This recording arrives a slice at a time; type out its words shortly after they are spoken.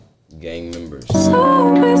gang members.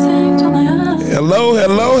 Hello.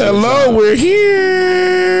 We're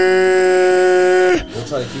here. We'll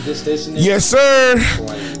try to keep this station. Yes, sir.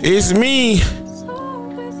 It's me,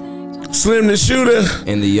 Slim the Shooter,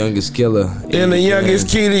 and the youngest killer, and the youngest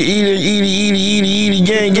kitty eater,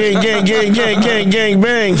 gang,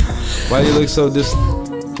 bang. Why do you look so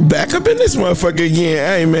Back up in this motherfucker again.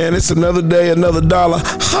 Hey, man, it's another day, another dollar.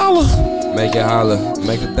 Holla. Make it holler.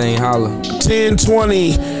 Make the thing holler. 10,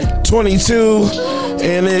 20, 22,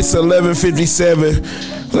 and it's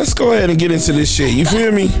 11:57. Let's go ahead and get into this shit. You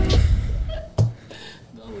feel me?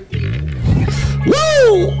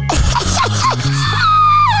 Woo!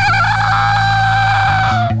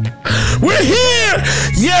 We're here!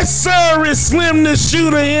 Yes, sir! It's Slim the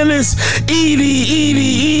Shooter and it's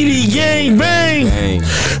Edie, gang bang!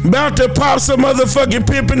 About to pop some motherfucking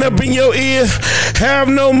pimping up in your ear. Have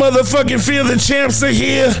no motherfucking fear, the champs are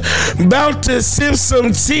here. About to sip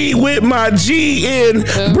some tea with my G and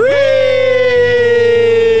breathe.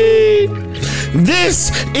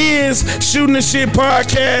 This is Shooting the Shit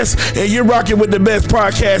Podcast, and you're rocking with the best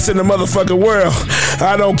podcast in the motherfucking world.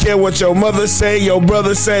 I don't care what your mother say, your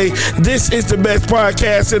brother say. This is the best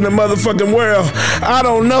podcast in the motherfucking world. I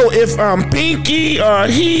don't know if I'm Pinky or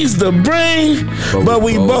he's the brain, but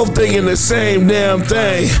we both thinking the same damn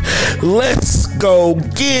thing. Let's go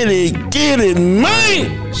get it,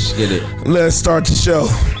 man. Let's get it. Let's start the show.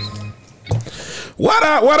 What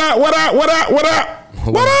up?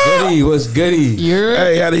 What's goody?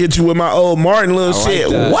 Hey, had to hit you with my old Martin little shit.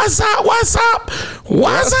 That. What's up?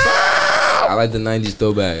 I like the 90s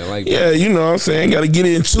throwback. I like that. Yeah, you know what I'm saying? Got to get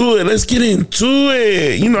into it. Let's get into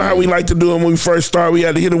it. You know how we like to do it when we first start. We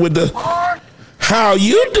had to hit it with the how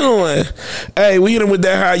you doing? Hey, we hit him with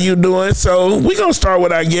that how you doing. So we going to start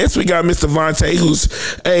with our guest. We got Mr. Vontae, who's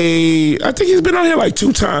I think he's been on here like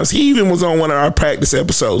 2 times. He even was on one of our practice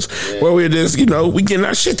episodes where we're just, we getting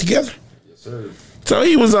our shit together. Yes, sir. So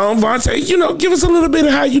he was on. Vontae, give us a little bit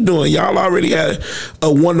of how you doing. Y'all already had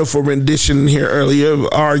a wonderful rendition here earlier of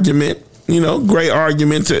argument. Great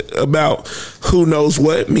argument about who knows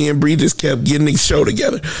what. Me and Bree just kept getting the show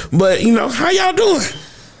together. But, how y'all doing?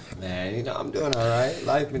 Man, I'm doing all right.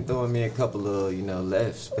 Life been throwing me a couple of,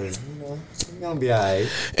 lefts, but, it's going to be all right.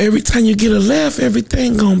 Every time you get a left,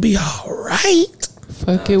 everything going to be all right.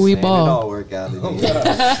 Fuck it, we ball. It all work out in the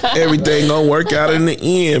end. Everything gonna work out in the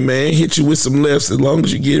end, man. Hit you with some lefts as long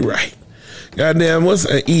as you get it right. Goddamn, what's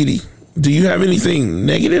Edie? Do you have anything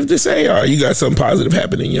negative to say, or you got something positive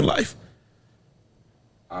happening in your life?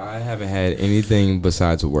 I haven't had anything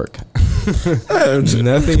besides work.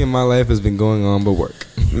 Nothing in my life has been going on but work.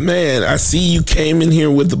 Man, I see you came in here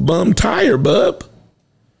with the bum tire, bub.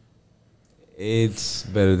 It's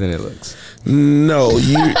better than it looks. No,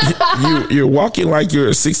 you're walking like you're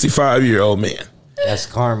a 65-year-old man. That's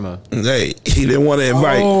karma. Hey, he didn't want to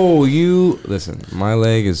invite. Oh, listen. My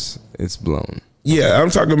leg it's blown. Yeah,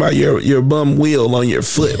 I'm talking about your bum wheel on your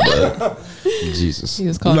foot, bud. Jesus. He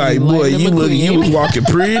was calling Like, boy, you was walking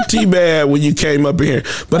pretty bad when you came up in here.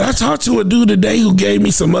 But I talked to a dude today who gave me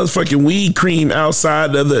some motherfucking weed cream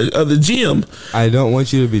outside of the gym. I don't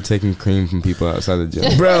want you to be taking cream from people outside the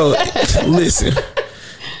gym. Bro, listen.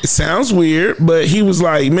 It sounds weird, but he was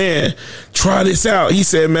like, man, try this out. He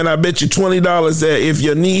said, man, I bet you $20 that if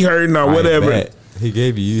your knee hurting or whatever. Bet.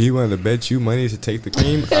 He wanted to bet you money to take the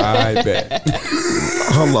cream. I bet.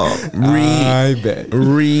 Hold on. I bet.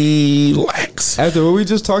 Relax. After what we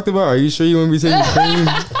just talked about, are you sure you want to be taking cream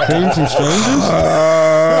from strangers?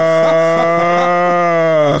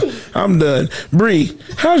 I'm done. Bree,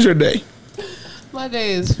 how's your day? My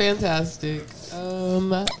day is fantastic.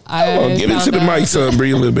 Get into the mic, son,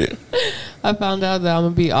 Bree, a little bit. I found out that I'm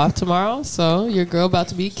going to be off tomorrow, so your girl about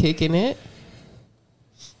to be kicking it.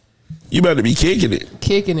 You about to be kicking it.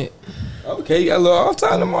 Kicking it. Okay, you got a little off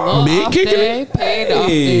time tomorrow. Big kicking it. Paid off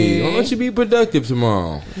day. Why don't you be productive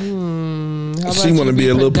tomorrow? She want to be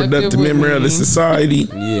a little productive member of the society.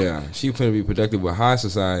 Yeah, she finna be productive with high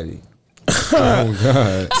society. Oh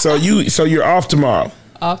God. So you're off tomorrow.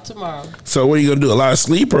 Off tomorrow. So what are you gonna do? A lot of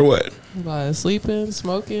sleep or what? A lot of sleeping,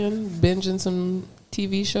 smoking, binging some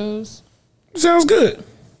TV shows. Sounds good.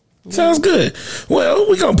 Sounds good. Well,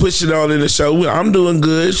 we're going to push it on in the show. I'm doing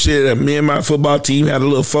good. Shit, me and my football team had a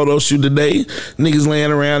little photo shoot today. Niggas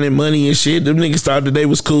laying around in money and shit. Them niggas thought today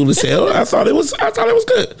was cool as hell. I thought it was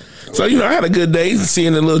good. So, I had a good day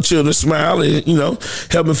seeing the little children smile and,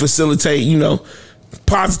 helping facilitate,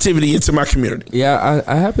 positivity into my community. Yeah,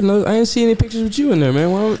 I happen to. I didn't see any pictures with you in there,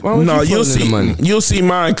 man. Why don't No, you you'll floating in the money? you'll see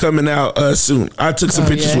mine coming out soon. I took some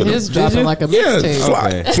pictures with his him. dropping like a Yeah,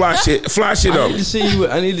 mixtape. Okay. fly shit I on need me. to see you.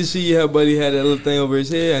 I need to see how buddy had that little thing over his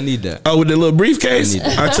head. I need that. Oh, with the little briefcase? I need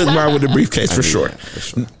that. I took mine with the briefcase for need sure. that, for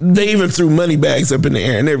sure. They even threw money bags up in the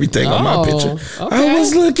air and everything on my Oh, picture. I okay.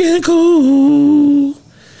 was looking cool.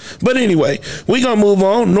 But anyway, we gonna move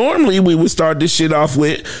on. Normally, we would start this shit off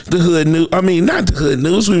with the hood news. I mean, not the hood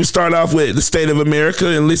news. We would start off with the state of America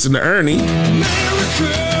and listen to Ernie,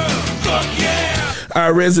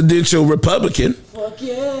 our residential Republican.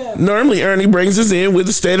 Normally, Ernie brings us in with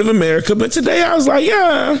the state of America, but today I was like,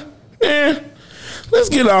 let's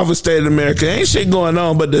get off of State of America. Ain't shit going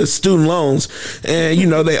on but the student loans. And, you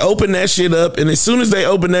know, they open that shit up. And as soon as they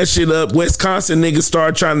open that shit up, Wisconsin niggas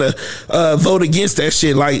start trying to vote against that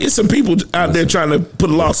shit. Like, it's some people out there trying to put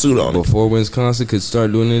a lawsuit on it. Before Wisconsin could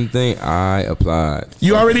start doing anything, I applied.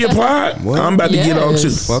 You already applied? What? I'm about to get on too.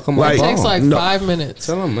 Yes. Fuck 'em Like, up. It takes like no. 5 minutes.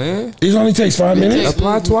 Tell him, man. It only takes 5 minutes?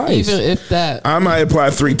 Apply twice. Even if that. I might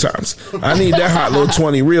apply 3 times. I need that hot little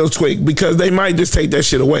 20 real quick because they might just take that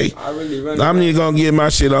shit away. I really run I'm just gonna get my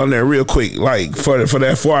shit on there real quick, like for that.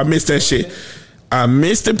 Before I miss that shit, I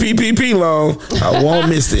missed the PPP loan. I won't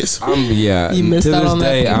miss this. Yeah. You missed to out this on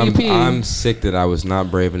that day, PPP. I'm sick that I was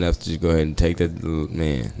not brave enough to just go ahead and take that.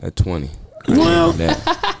 Man, that 20. Well,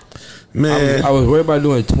 That. man, I was worried about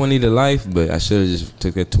doing 20 to life, but I should have just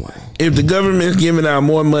took that 20. if the government's giving out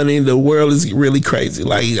more money, the world is really crazy.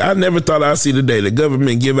 Like, I never thought I'd see the day the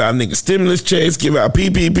government give out niggas stimulus checks, give out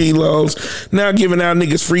PPP loans, now giving out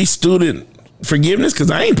niggas free student forgiveness,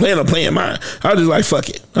 because I ain't planning on paying mine. I was just like, fuck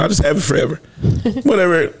it. I'll just have it forever.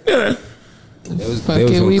 Whatever. Yeah. They was Fuck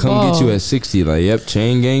gonna it, we come ball. get you at 60. Like, yep,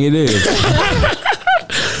 chain gang it is.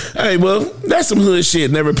 Hey, well, that's some hood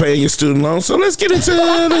shit, never paying your student loan. So let's get into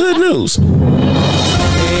the hood news.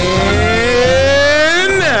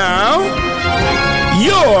 And now,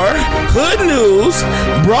 your hood news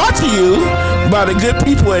brought to you by the good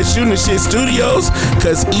people at Shooting the Shit Studios,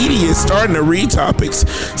 because Edie is starting to read topics.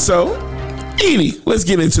 So, Edie, let's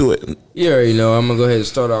get into it. You already know. I'm gonna go ahead and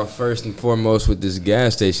start off first and foremost with this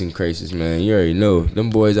gas station crisis, man. You already know. Them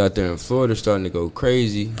boys out there in Florida starting to go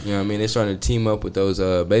crazy. You know what I mean? They're starting to team up with those.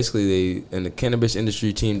 Basically, they in the cannabis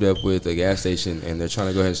industry teamed up with a gas station, and they're trying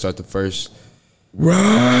to go ahead and start the first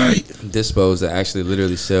Right. dispos that actually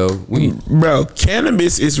literally sell weed. Bro,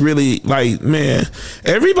 cannabis is really like, man,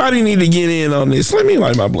 everybody need to get in on this. Let me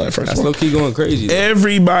light my blunt first. That's low key going crazy. though.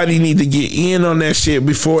 Everybody need to get in on that shit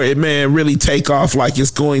before it, man, really take off like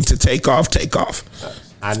it's going to take off.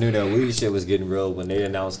 I knew that weed shit was getting real when they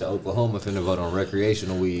announced that Oklahoma finna vote on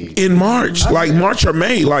recreational weed. In March, like March or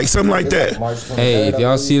May, like something like that. March 23rd, Hey, if I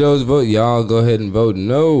y'all believe. see those votes, y'all go ahead and vote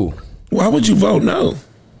no. Why would you vote no?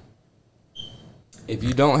 If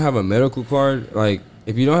you don't have a medical card, like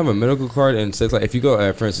if you don't have a medical card, and say like if you go,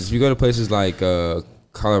 for instance, if you go to places like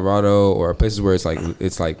Colorado or places where it's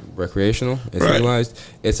like recreational, it's Right. legalized.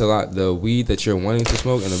 It's a lot. The weed that you're wanting to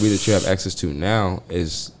smoke and the weed that you have access to now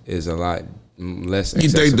is a lot less. You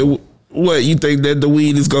accessible. think you think that the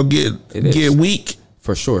weed is gonna It is. get weak?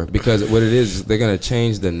 For sure, because what it is, they're gonna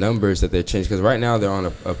change the numbers that they're changing. Because right now they're on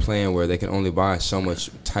a plan where they can only buy so much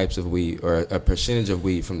types of weed or a percentage of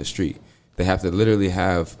weed from the street. They have to literally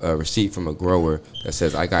have a receipt from a grower that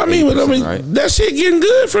says, "I got." I mean, 8%, right? that shit getting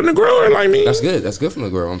good from the grower. Like me, That's good. That's good from the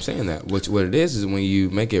grower. I'm saying that. What it is when you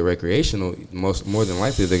make it recreational, more than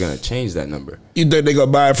likely they're gonna change that number. you think they gonna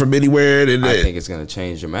buy it from anywhere? I think it's gonna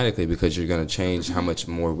change dramatically because you're gonna change how much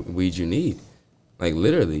more weed you need. Like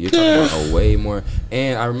literally, you're talking about a way more.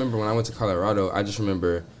 And I remember when I went to Colorado, I just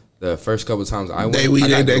remember the first couple times I went. They weed I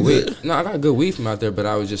got ain't that weed. good. No, I got good weed from out there, but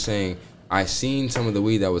I was just saying. I seen some of the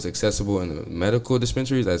weed that was accessible in the medical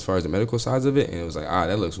dispensaries as far as the medical sides of it, and it was like,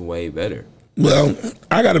 that looks way better. Well,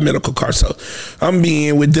 I got a medical card, so I'm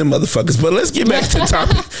being with them motherfuckers. But let's get back to the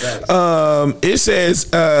topic. It says,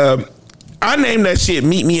 I named that shit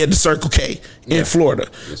Meet Me at the Circle K in Florida.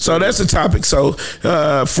 So that's the topic. So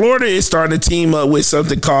Florida is starting to team up with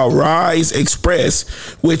something called Rise Express,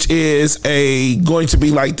 which is going to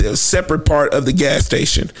be like the separate part of the gas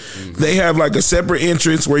station. They have like a separate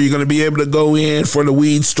entrance where you're going to be able to go in for the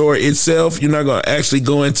weed store itself. You're not going to actually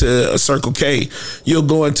go into a Circle K. You'll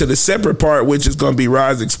go into the separate part, which is going to be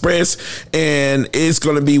Rise Express, and it's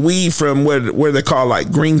going to be weed from where they call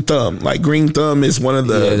like Green Thumb. Like Green Thumb is one of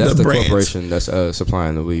That's the the brands. corporation that's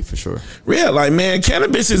supplying the weed for sure. Yeah, like, man,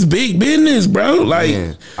 cannabis is big business, bro. Like,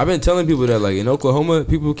 Man, I've been telling people that, like, in Oklahoma,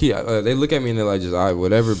 people keep they look at me and they're like, just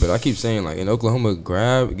whatever. But I keep saying, like, in Oklahoma,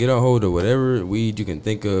 get a hold of whatever weed you can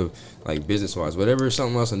think of like business wise. Whatever,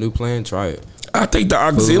 something else, a new plan, try it. I think the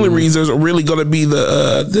auxiliaries are really gonna be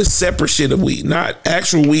the separate shit of weed, not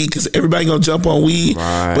actual weed, because everybody gonna jump on weed,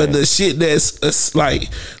 Right. but the shit that's like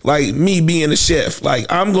me being a chef. Like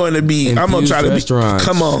I'm gonna try to be.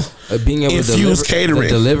 Come on, being able infused to catering, the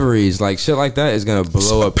deliveries, like shit like that is gonna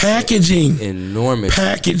blow up. packaging, Enormous.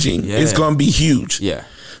 packaging Yeah. is gonna be huge. Yeah.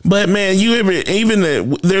 But man,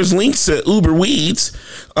 there's links to Uber Weeds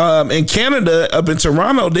in Canada. Up in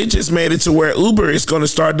Toronto, they just made it to where Uber is going to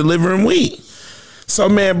start delivering weed. So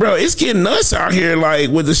man, bro, it's getting nuts out here, like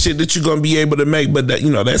with the shit that you're gonna be able to make. But that,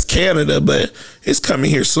 that's Canada, but it's coming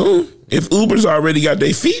here soon. If Uber's already got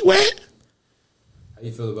their feet wet, How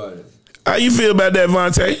you feel about it? how you feel about that,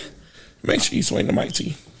 Vontae? Make sure you swing the mic to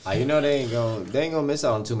you. You know they ain't gonna miss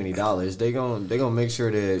out on too many dollars. They gonna make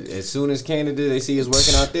sure that as soon as Canada they see us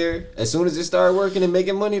working out there, as soon as it start working and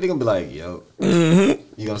making money, they gonna be like, yo,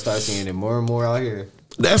 you gonna start seeing it more and more out here.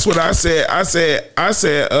 That's what I said. I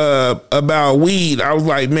said about weed. I was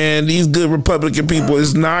like, man, these good Republican people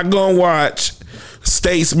is not gonna watch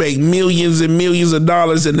states make millions and millions of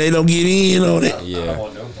dollars and they don't get in on it. Yeah.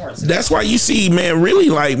 That's why you see, man, really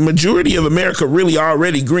like majority of America really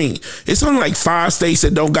already green. It's only like 5 states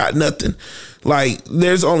that don't got nothing. Like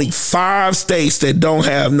there's only 5 states that don't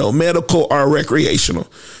have no medical or recreational.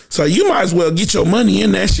 So you might as well get your money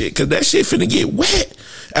in that shit, because that shit finna get wet.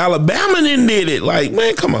 Alabama then did it. Like,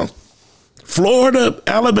 man, come on. Florida,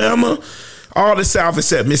 Alabama, all the South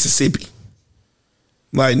except Mississippi.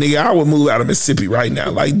 Like, nigga, I would move out of Mississippi right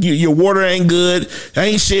now. Like, your water ain't good.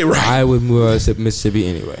 Ain't shit right. I would move out to Mississippi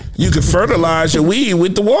anyway. You can fertilize your weed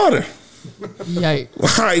with the water.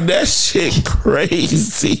 Yikes. Like, that shit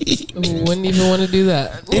crazy. Wouldn't even want to do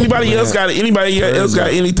that. Anybody else got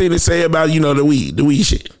anything to say about, the weed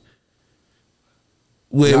shit?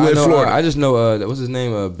 With Florida. I just know what's his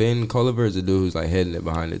name? Ben Culliver is the dude who's like heading it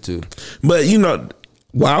behind it too. But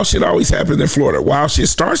wild shit always happens in Florida. Wild shit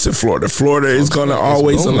starts in Florida. Florida is gonna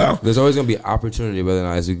always allow. There's always gonna be opportunity, whether or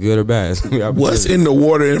not it's good or bad. It's gonna be opportunity. What's in the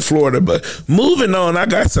water in Florida? But moving on, I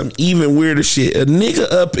got some even weirder shit. A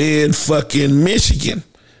nigga up in fucking Michigan.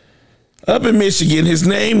 Up in Michigan, his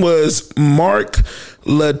name was Mark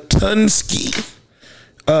Latunsky.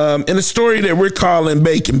 In a story that we're calling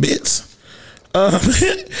Bacon Bits.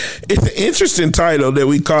 It's an interesting title that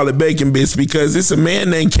we call it Bacon Bits because it's a man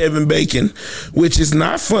named Kevin Bacon, which is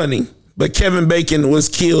not funny, but Kevin Bacon was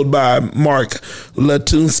killed by Mark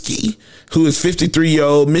Latunsky, who is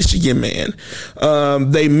 53-year-old Michigan man.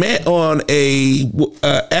 They met on a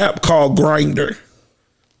app called Grindr.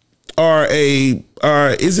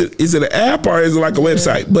 Is it an app or is it like a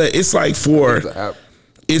website? But it's like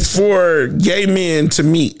it's for gay men to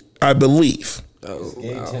meet, I believe. Oh,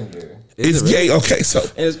 Gay wow. Tinder. It's gay. Okay, so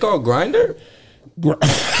And it's called Grindr.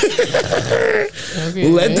 Okay.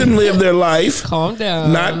 let them live their life. Calm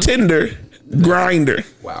down. Not Tinder, Grindr.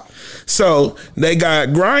 Wow. So they got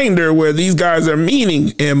Grindr where these guys are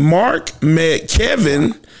meeting, and Mark met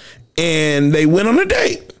Kevin, and they went on a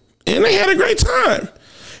date, and they had a great time.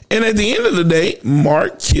 And at the end of the day,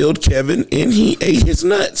 Mark killed Kevin, and he ate his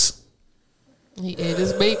nuts. He ate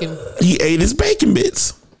his bacon. He ate his bacon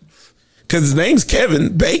bits because his name's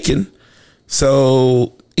Kevin Bacon.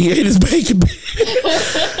 So he ate his bacon bits.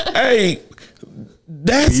 Hey,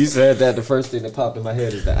 You said that, the first thing that popped in my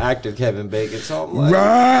head is the actor Kevin Bacon. So I'm like,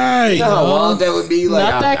 right. you know how wild that would be? Like,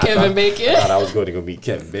 Not that Kevin Bacon. I thought I was going to go meet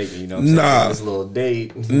Kevin Bacon, you know what I'm saying? Nah. This little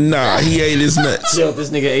date. Nah, he ate his nuts. Killed this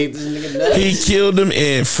nigga, ate this nigga nuts. He killed him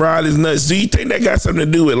and fried his nuts. Do you think that got something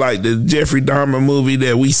to do with like the Jeffrey Dahmer movie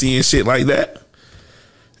that we see and shit like that?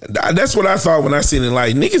 That's what I thought when I seen it.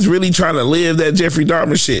 Like, niggas really trying to live that Jeffrey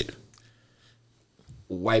Dahmer shit.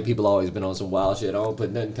 White people always been on some wild shit. I don't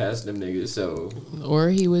put nothing past them niggas, so. Or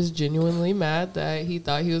he was genuinely mad that he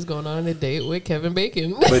thought he was going on a date with Kevin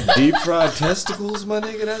Bacon. But deep fried testicles, my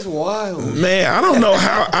nigga, that's wild. Man, I don't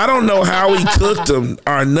know how he cooked them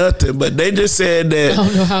or nothing, but they just said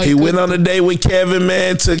that he went on a date with Kevin,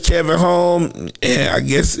 man, took Kevin home, and I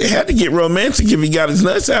guess it had to get romantic if he got his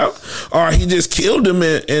nuts out, or he just killed him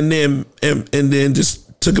and then just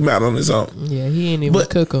took him out on his own. Yeah, he ain't even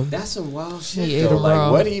cook him. That's some wild shit, He ate though. him Like,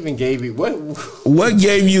 raw. what even gave you, What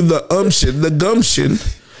gave you the gumption?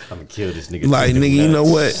 I'm gonna kill this nigga. Like, nigga, you know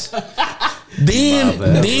what?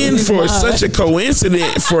 Then for such a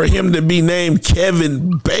coincidence for him to be named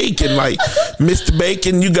Kevin Bacon, like, Mr.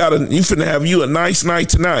 Bacon, you finna have you a nice night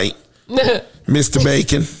tonight, Mr.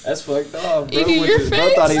 Bacon. That's fucked up, bro. Eating your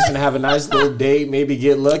Bro thought he was face? gonna have a nice little date, maybe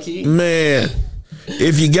get lucky. Man,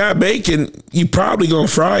 if you got bacon, you probably gonna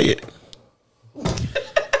fry it.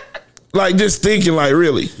 Like, just thinking, like,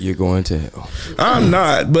 really. You're going to hell. I'm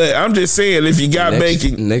not, but I'm just saying, if you got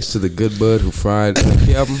bacon. Next to the good bud who fried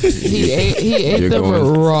the album, He ate them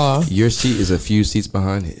raw. your seat is a few seats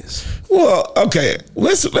behind his. Well, okay,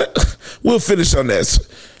 we'll finish on this.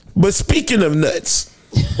 But speaking of nuts,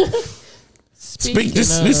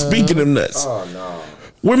 speaking of nuts. Oh no.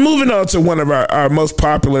 We're moving on to one of our most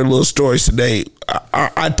popular little stories today.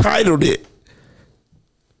 I titled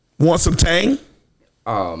 "Want Some Tang?"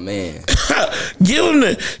 Oh man, give him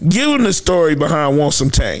the story behind "Want Some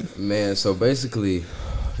Tang." man. So basically,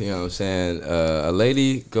 you know what I'm saying, a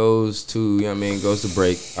lady goes to, goes to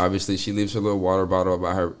break. Obviously, she leaves her little water bottle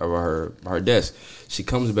by her desk. She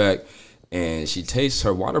comes back and she tastes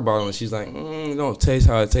her water bottle and she's like, don't taste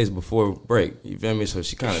how it tastes before break. You feel me? So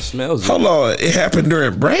she kind of smells it. Hold on, it happened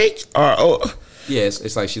during break? Yeah,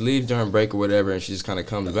 it's like she leaves during break or whatever, and she just kind of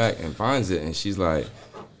comes back and finds it, and she's like,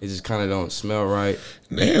 it just kind of don't smell right.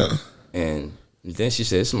 Damn. And then she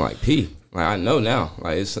said, it smells like pee. Like, I know now.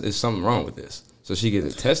 Like, it's something wrong with this. So she gets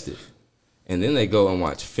it tested. And then they go and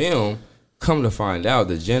watch film. Come to find out,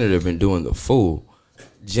 the janitor been doing the fool.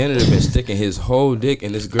 Janitor been sticking his whole dick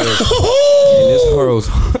in this girl's and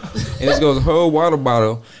this girl's whole water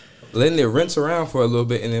bottle, letting it rinse around for a little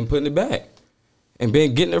bit and then putting it back. And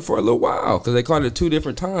been getting it for a little while because they caught it 2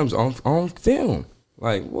 different times on film.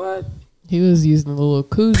 Like, what? He was using the little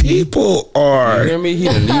koozie. People are. You hear me? He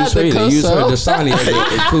done used her. He done used her. Dasani and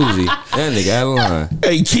koozie. That nigga out of line.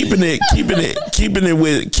 Hey, keeping it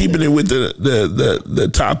with the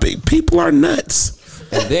topic. People are nuts.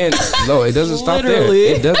 And then, no, it doesn't stop there. Literally.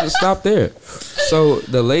 It doesn't stop there. So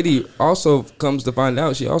the lady also comes to find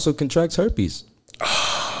out she also contracts herpes.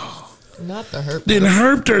 Not the herpes. Then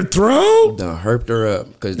herped her throat. Done herped her up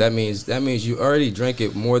because that means you already drank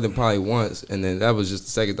it more than probably once, and then that was just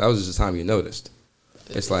the second. That was just the time you noticed.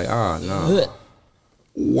 It's like, no.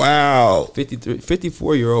 Wow.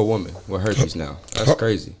 54-year-old woman with herpes now. That's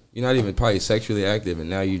crazy. You're not even probably sexually active, and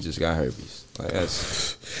now you just got herpes. Like,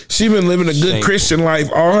 that's She been living a good shameful. Christian life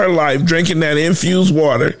all her life, drinking that infused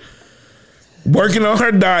water, working on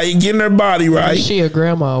her diet, getting her body right. She a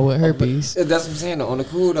grandma with herpes. That's what I'm saying. On the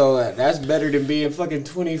cool though, that's better than being fucking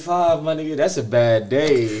 25, my nigga. That's a bad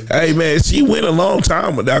day. Hey man, she went a long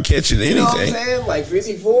time without catching You know what I'm anything. saying? Like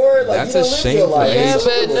 54. Like, That's you a don't live your shameful life. Yeah, age.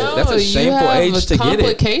 but no, That's a shameful you have age to get it.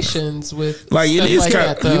 complications with Like, it stuff is like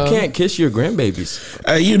kind- that, you though. can't kiss your grandbabies.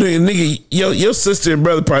 Hey, you nigga, your sister and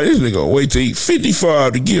brother probably, this nigga gonna wait till he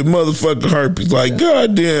 55 to get motherfucking herpes. Like,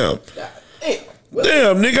 goddamn.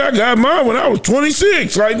 Damn, nigga, I got mine when I was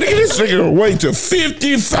 26. Like, nigga, this nigga gonna wait till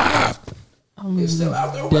 55. I'm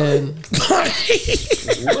dead.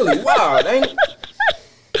 Really wild, ain't it?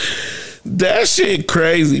 That shit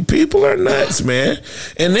crazy. People are nuts, man.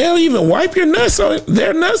 And they'll even wipe their nuts on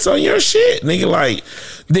your shit. Nigga, like,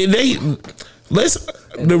 the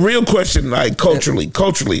real question, like,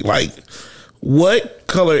 culturally, like, what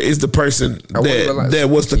color is the person that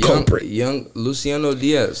was the culprit? Young Luciano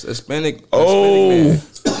Diaz, Hispanic Oh, man.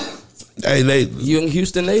 hey, Young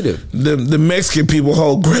Houston native. the Mexican people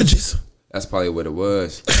hold grudges. That's probably what it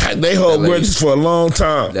was. They hold That lady- grudges for a long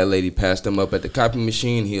time. That lady passed him up at the copy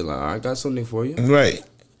machine. He like, I got something for you. Right.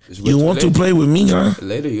 It's You rich want to later. play with me, huh?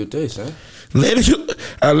 Later you taste, huh?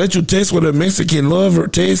 I'll let you taste what a Mexican lover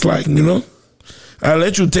tastes like, you know? I'll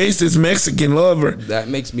let you taste this Mexican lover. That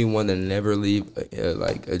makes me want to never leave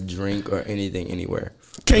like a drink or anything anywhere.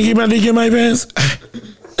 Can't keep my dick in my pants.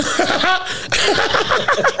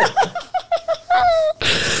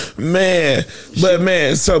 Man,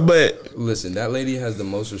 but Listen, that lady has the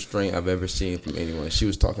most restraint I've ever seen from anyone. She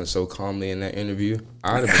was talking so calmly in that interview.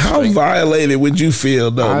 I'd have been how strangling- violated would you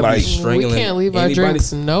feel though? I'd be Like, We strangling can't leave our anybody.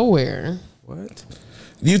 drinks nowhere. What?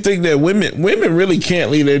 you think that women really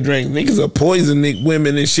can't leave their drink? Niggas are poisoning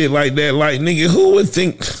women and shit like that. Like, nigga, who would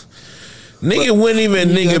think? Nigga wouldn't even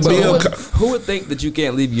nigga So Bill. who would think that you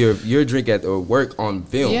can't leave your drink at or work on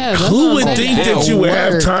film? Yeah, that's Who what would I'm think saying. that At you would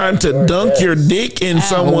have work. time to dunk your dick in At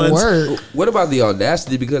someone's? work. What about the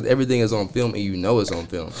audacity because everything is on film and you know it's on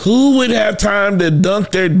film? Who would have time to dunk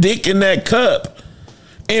their dick in that cup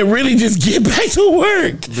and really just get back to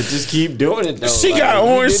work? But just keep doing it though. She got you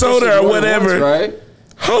orange did this soda shit or more than whatever. once, right?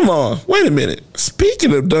 Hold on, wait a minute.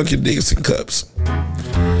 Speaking of dunking dicks in cups,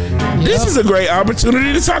 this is a great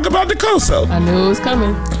opportunity to talk about the COSO. I knew it was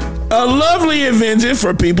coming. A lovely invention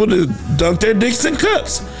for people to dunk their dicks in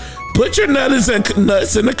cups. Put your nuts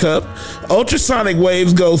in a cup. Ultrasonic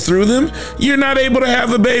waves go through them. You're not able to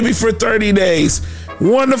have a baby for 30 days.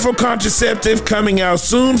 Wonderful contraceptive coming out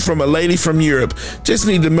soon from a lady from Europe. Just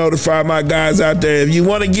need to notify my guys out there. If you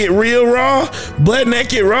want to get real raw, butt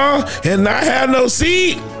naked raw, and not have no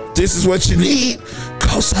seed, this is what you need.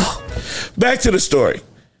 Coso. Back to the story.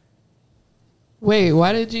 Wait,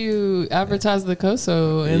 why did you advertise the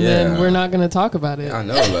Coso and then we're not going to talk about it? I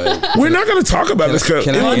know, like We're not going to talk about this.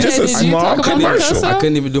 can I- It's just a Did you small talk about the commercial. Coso? I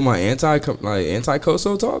couldn't even do my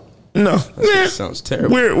anti-Coso talk. No, That sounds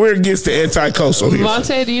terrible. We're against the anti-Coso here.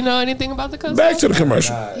 Monte, do you know anything about the Coso? Back to the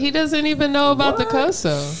commercial. He doesn't even know about the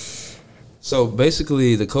Coso. So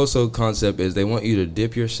basically, the Coso concept is they want you to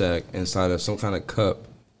dip your sack inside of some kind of cup,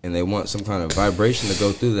 and they want some kind of vibration to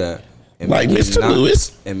go through that, and Like make you Mr. not-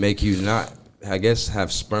 Lewis. and make you not, I guess, have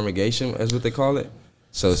spermigation, is what they call it.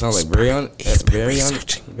 So it sounds like very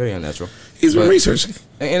unnatural. He's been But- researching.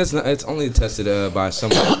 And it's not. It's only tested by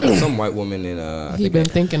some white woman in. I He think been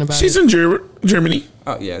thinking about She's it. in Germany.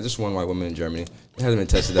 Oh yeah, just one white woman in Germany. It hasn't been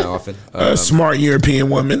tested that often. A smart European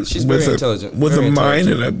woman she's with very a intelligent, with very a mind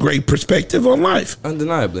intelligent. and a great perspective on life.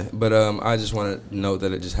 Undeniably, but I just want to note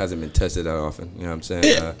that it just hasn't been tested that often. You know what I'm saying?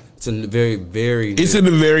 Yeah. It's a very, very. It's in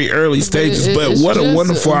the very early stages, but It's what a just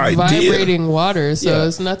wonderful idea. Vibrating water, so Yeah.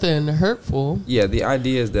 it's nothing hurtful. Yeah, the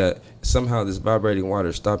idea is that somehow this vibrating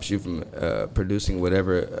water stops you from producing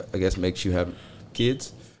whatever I guess makes you have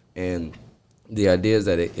kids, and the idea is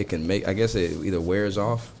that it can make. I guess it either wears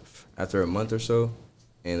off after a month or so,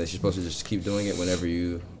 and that you're supposed to just keep doing it whenever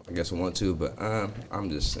you, I guess, want to. But I'm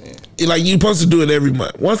just saying, Like you're supposed to do it every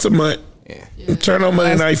month. Once a month, yeah. turn on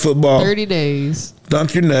Monday Night Football, 30 days.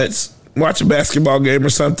 dunk your nuts, watch a basketball game or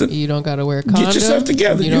something. You don't got to wear a condom. Get yourself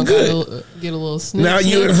together. You You're don't good. gotta get a little snip. Now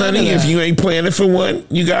you snip, and none Honey, of if that. you ain't planning for one,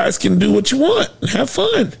 you guys can do what you want. Have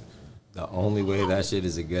fun. The only way that shit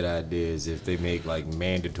is a good idea is if they make like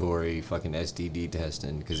mandatory fucking STD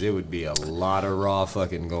testing, because it would be a lot of raw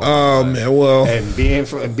fucking going Oh on. man, well, And being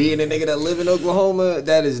a nigga that live in Oklahoma,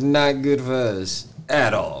 that is not good for us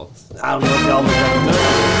at all. I don't know if y'all look at the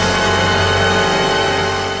numbers.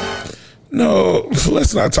 no,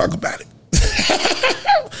 let's not talk about it.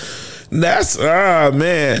 That's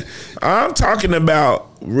man. I'm talking about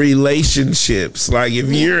relationships. Like if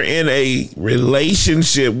you're in a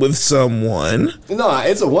relationship with someone, No,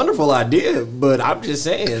 it's a wonderful idea, but I'm just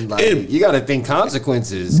saying, like, you got to think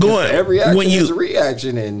consequences. 'Cause Going- every action when you- is a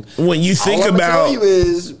reaction, and when you think all I'ma about tell you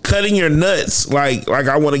is cutting your nuts, like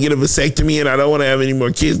I want to get a vasectomy and I don't want to have any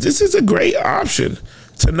more kids, this is a great option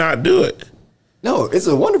to not do it. no, it's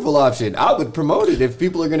a wonderful option. I would promote it if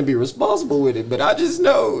people are going to be responsible with it, but I just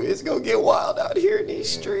know it's going to get wild out here in these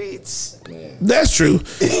streets. That's true.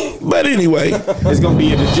 But anyway, It's going to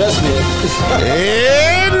be an adjustment.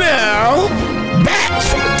 and now back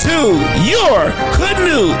to your good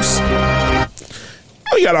news.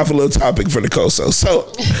 We got off a little topic for the Coso.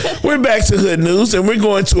 So we're back to hood news, and we're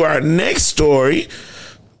going to our next story,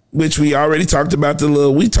 which we already talked about.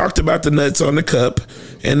 We talked about the nuts on the cup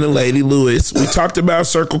and the Lady Lewis. We talked about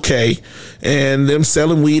Circle K and them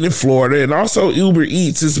selling weed in Florida, and also Uber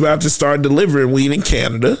Eats is about to start delivering weed in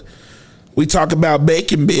Canada. We talk about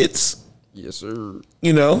Bacon Bits. Yes, sir.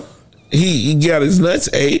 You know, he got his nuts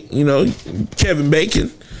ate. You know, Kevin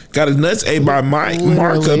Bacon got his nuts ate by Mark up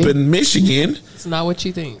Literally. in Michigan. It's not what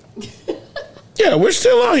you think. Yeah, we're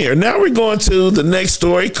still on here. Now we're going to the next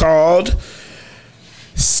story called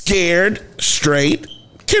Scared Straight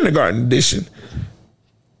Kindergarten Edition.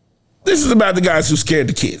 This is about the guys who scared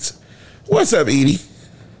the kids. What's up, Edie?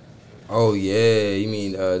 Oh yeah, you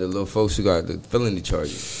mean the little folks who got the felony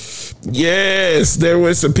charges? Yes, there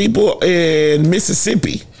were some people in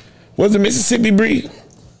Mississippi. Was it Mississippi, Bree?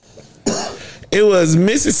 It was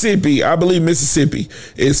Mississippi. I believe Mississippi.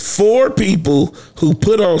 It's 4 people who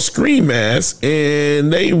put on screen masks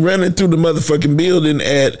and they running through the motherfucking building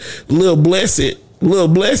at Lil Blessed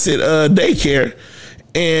daycare,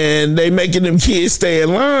 and they making them kids stay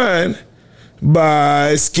in line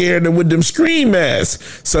by scaring them with them screen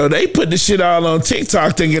masks. So they put the shit all on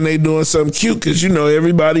TikTok thinking they doing something cute, because, you know,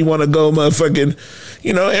 everybody want to go motherfucking,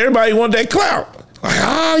 you know, everybody want that clout. Like,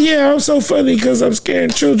 oh yeah, I'm so funny because I'm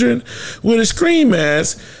scaring children with a screen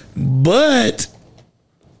mask. But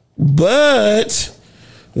when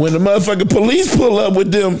the motherfucking police pull up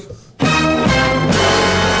with them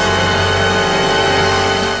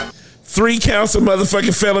 3 counts of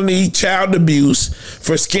motherfucking felony child abuse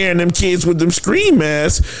for scaring them kids with them screen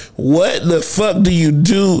masks, what the fuck do you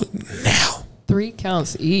do now? 3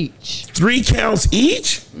 counts each. 3 counts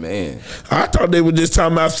each? Man, I thought they were just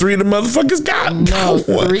talking about 3 of the motherfuckers got. No,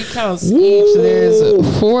 one. 3 counts Woo. each.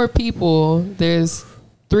 There's 4 people. There's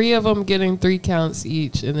 3 of them getting 3 counts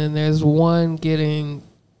each, and then there's 1 getting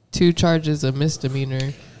 2 charges of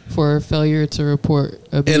misdemeanor for failure to report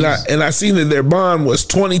abuse. And I seen that their bond was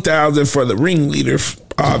 $20,000 for the ringleader,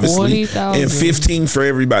 obviously, $20,000. and $15,000 for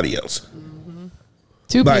everybody else.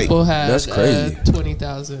 Two Like, people had that's crazy.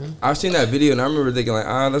 20,000. I've seen that video and I remember thinking like,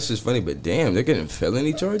 that's just funny, but damn, they're getting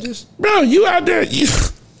felony charges Bro, you out there?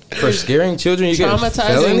 for scaring children. You getting Traumatizing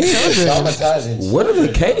felony? children. Traumatizing. What are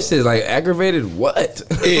the cases? Like aggravated what?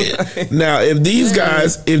 Now, if these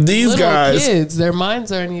Little guys, kids, their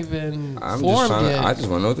minds aren't even I'm just formed trying. yet. I just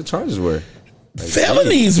want to know what the charges were. Like,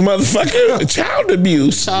 felonies, motherfucker, child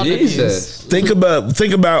abuse. Child abuse. Jesus. Think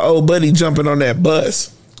about old buddy jumping on that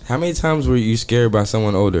bus. How many times were you scared by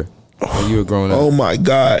someone older when you were growing up? Oh my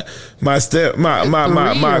God, my god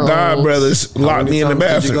Three-year-olds. brothers How locked many me in the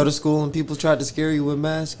times Did you go bathroom. to school and people tried to scare you with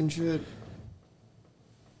masks and shit?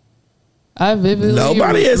 I vividly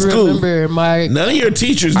Nobody at school. remember my None of your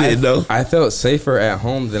teachers did though. I felt safer at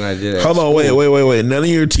home than I did at Hold on, school. wait. None of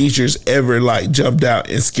your teachers ever like jumped out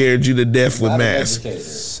and scared you to death with masks.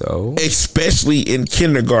 So Especially in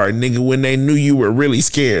kindergarten, nigga, when they knew you were really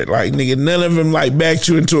scared. Like, nigga, none of them like backed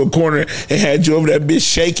you into a corner and had you over that bitch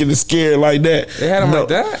shaking and scared like that. They had 'em like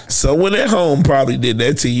that? Someone at home probably did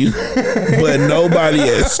that to you, but nobody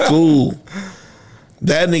at school.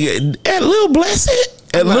 That nigga, at Lil Blessed,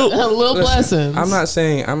 at a Lil, little blessings. I'm not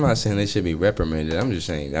saying they should be reprimanded. I'm just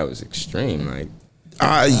saying that was extreme. Like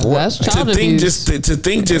That's child to think abuse. to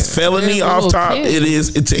think just felony They're off little top. kids. It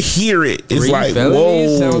is to hear it. It's 3 like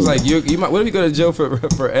felonies? whoa. Sounds like you might. What if you go to jail for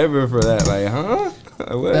forever for that? Like, huh?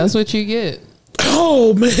 What? That's what you get.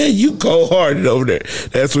 Oh man, you cold hearted over there.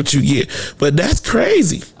 That's what you get. But that's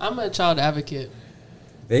crazy. I'm a child advocate.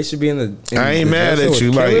 They should be in the. I ain't the mad vessel at with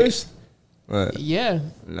you, like- killers? What? Yeah,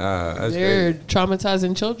 Nah, that's they're crazy.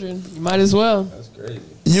 traumatizing children. You might as well. That's crazy.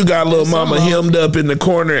 You got little mama some hemmed up in the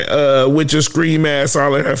corner with your scream ass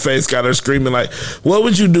all in her face, got her screaming like, what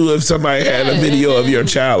would you do if somebody had a Yeah, video and of your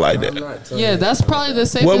child like I'm that? not telling Yeah, you. that's probably the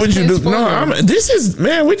safest What would you place do? for No,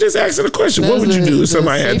 them. we're just asking a question. What That's would you do the if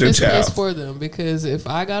somebody had your safest place child? for them? Because if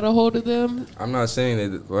I got a hold of them, I'm not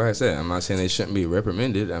saying that. Like I said, I'm not saying they shouldn't be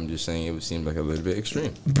reprimanded. I'm just saying it would seem like a little bit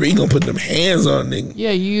extreme. Bree gonna put them hands on nigga.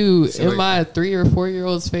 yeah, you So in like- my 3 or 4 year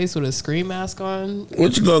old's face with a scream mask on.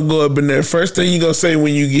 What you gonna go up in there? First thing you gonna say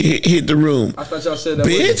when you get hit the room? I thought y'all said that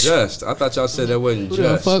Bitch. wasn't just. I thought y'all said that wasn't Who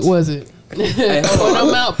just. the fuck was it? Hey, hold Point on.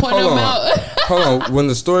 them out. Point Hold them on. out. Hold on. When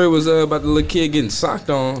the story was about the little kid getting socked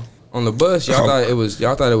on the bus, y'all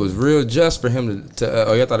thought it was real just for him to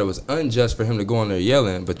or y'all thought it was unjust for him to go on there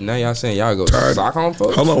yelling. But now y'all saying y'all go sock on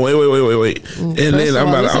folks. Hold on, wait. And then of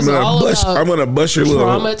all, this is all about I'm gonna bust your little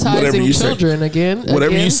whatever Traumatizing you said. children again.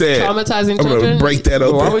 Whatever you said. Traumatizing I'm children. gonna break that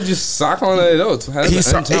But why open. would you sock on the adults? How does He's it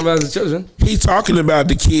so- untraumatize children? He's talking about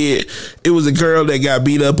the kid. It was a girl that got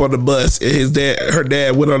beat up on the bus, and her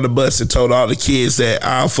dad went on the bus and told all the kids that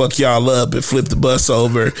I'll fuck y'all up and flip the bus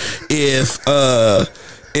over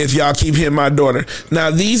if y'all keep hitting my daughter. Now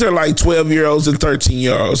these are like 12-year-olds and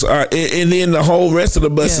 13-year-olds, and then the whole rest of the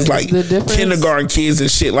bus Yeah, is like the difference- kindergarten kids and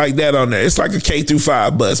shit like that on there. It's like a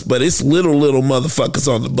K-5 bus, but it's little motherfuckers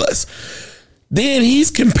on the bus. Then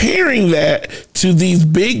he's comparing that to these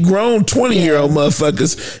big grown 20-year-old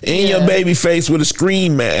motherfuckers in your Yeah. baby face with a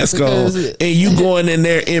screen mask Because on, and you going in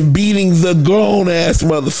there and beating the grown ass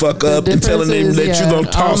motherfucker up and telling him that you gonna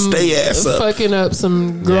toss their ass up. Fucking up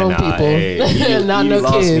some grown people, not you no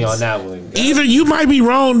lost kids. me on that one. Either you might be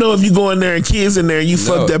wrong though if you go in there and kids in there and you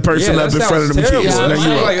fuck that person Yeah, up that in front of them sounds kids. terrible. Yeah,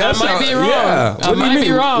 Now you I wrong. might be wrong. Yeah. I What do you might be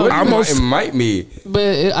mean? wrong. What do you mean Almost- it might be.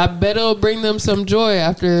 But I bet it'll bring them some joy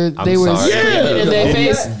after they were sorry. screaming in their Didn't-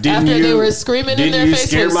 face. didn't After they you- were screaming in didn't their you face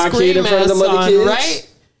scare with my kid scream in front of masks them other on, kids? right?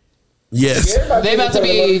 Yes. They about to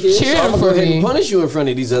be cheering I'm gonna for go ahead me. and punish you in front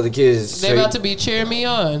of these other kids. They about to be cheering me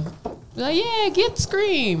on. Like, yeah, get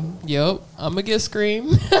scream. Yup, I'm gonna get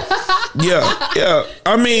scream. Yeah.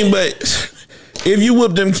 I mean, but if you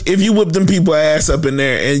whip them people ass up in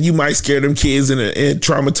there, and you might scare them kids and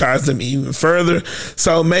traumatize them even further.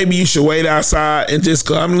 So maybe you should wait outside and just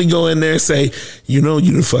calmly go in there and say, you know,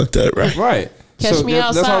 you done fucked up, right? Right. Catch me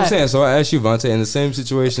That's what I'm outside. saying. So I asked you, Vontae, in the same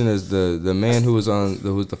situation as the man who was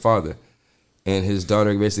the father, and his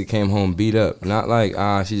daughter basically came home beat up. Not like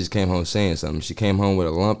she just came home saying something. She came home with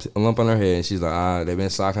a lump on her head, and she's like they've been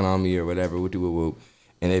socking on me or whatever. Whoop whoop whoop.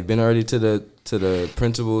 And they've been already to the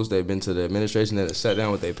principals. They've been to the administration that sat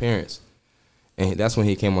down with their parents. And that's when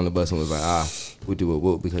he came on the bus and was like whoop whoop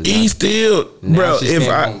whoop, because He still, now bro. she If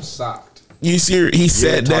came I home socked. you see, he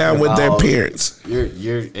sat down with their about- parents.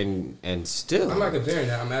 You're and still. I'm not comparing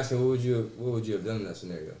that. I'm asking what would you have done in that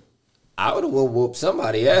scenario? I would have whooped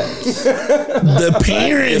somebody ass. The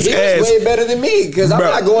parents He was ass. way better than me because I'm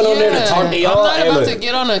Bro. not going on there to talk to y'all. I'm not Hey, about look. to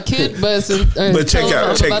get on a kid bus and But check tell them out-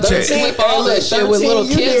 I'm check- about check. to flip all that shit with little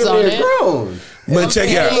kids on it. Grown. But check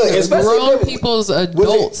out. Look, grown people's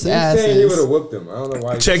adults He's saying he would asses. have whooped him. I don't know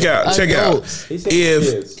why. Check out. Adults. He said If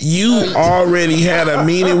kids. you already had a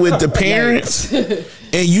meeting with the parents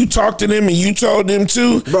and you talked to them and you told them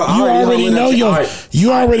too, Bro, I you already already know know that- your alright.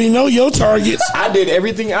 you already know your targets. I did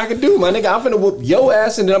everything I could do, my nigga. I'm finna whoop your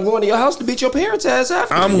ass, and then I'm going to your house to beat your parents' ass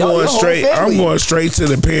after. I'm Your going whole straight. family. I'm going straight to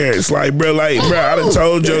the parents. Like, bro, I done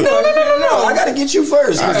told you. No. I gotta get you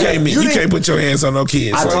first. You didn't- can't put your hands on no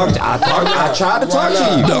kids. I tried to talk to you. I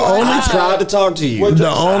tried to talk to you. The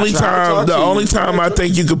only I tried to time, talk the to you. only time I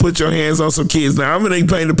think you could put your hands on some kids. Now I'm gonna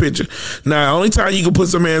paint a picture. Now, the only time you can put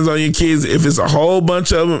some hands on your kids if it's a whole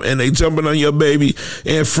bunch of them and they jumping on your baby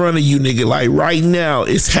in front of you, nigga. Like right now,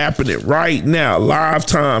 it's happening right now, live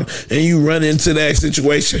time, and you run into that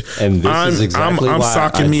situation. And this is exactly I'm why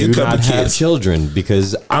socking I me a do couple not have kids. children,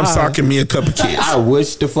 because I'm socking me a couple kids. I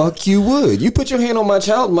wish the fuck you would. You put your hand on my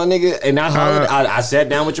child, my nigga, and I hollered. I sat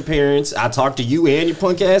down with your parents. I talked to you and your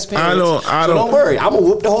punk ass parents. I so don't- don't worry. I'm gonna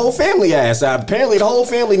whoop the whole family ass. Apparently, the whole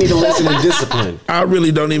family need a lesson in discipline. I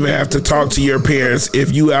really don't even have to talk to your parents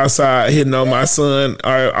if you outside hitting on my son or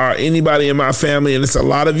anybody in my family, and it's a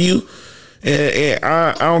lot of you. And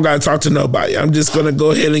I don't got to talk to nobody. I'm just going to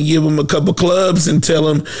go ahead and give them a couple clubs and tell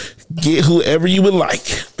them, get whoever you would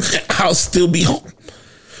like. I'll still be home.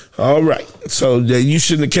 All right. So you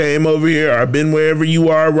shouldn't have came over here or been wherever you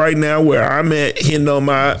are right now where I'm at hitting on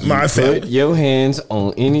my Put family. your hands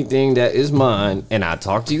on anything that is mine, and I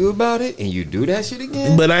talk to you about it, and you do that shit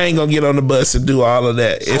again. But I ain't going to get on the bus and do all of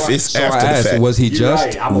that if it's So I after the asked, fact. was he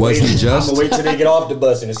just? Was he just? I'm gonna wait till they get off the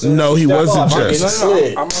bus, and as soon No, as he you step wasn't off, just. No,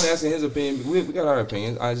 slid. I'm only asking his opinion. We got our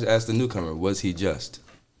opinions. I just asked the newcomer, was he just?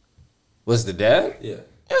 Was the dad? Yeah.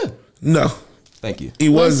 No, Thank you. he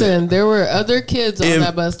wasn't. Listen, there were other kids on If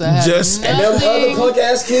that bus that had just- And them other nothing punk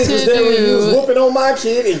ass kids was to there when you was do. whooping on my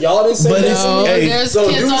kid, and y'all didn't say But that. it's- No, Hey, there's so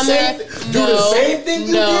kids do the on same- there. do the No, same thing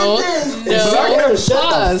you no, did then. no. Sucker, shut the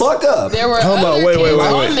Pause. fuck up. There were Hold on, other wait, kids wait.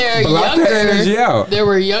 on there Block that energy younger. out. There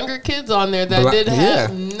were younger kids on there that didn't have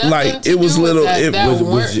yeah. nothing Like, to it was do with little- that. it that Was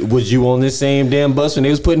weren't- you on this same damn bus when they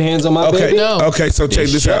was putting hands on my Okay, baby? No. okay. So check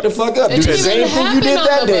this Shut out. the fuck up. It Do the didn't same even thing you did happen on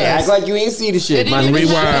that the day. bus. Act like you ain't see the It shit. didn't My even nigga,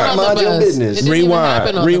 happen on the mind your bus. business. It didn't even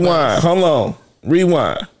happen on the Rewind. bus. Hold on.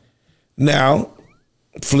 Rewind. Now,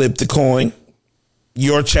 flip the coin.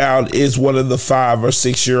 Your child is one of the 5 or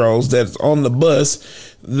 6 year olds that's on the bus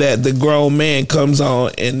that the grown man comes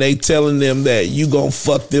on and they telling them that you gonna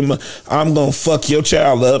fuck them. I'm gonna fuck your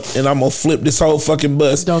child up and I'm gonna flip this whole fucking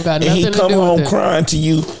bus. Don't got and he nothing to come do with home it. crying to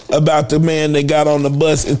you about the man that got on the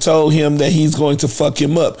bus and told him that he's going to fuck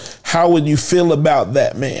him up. How would you feel about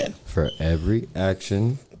that, man? For every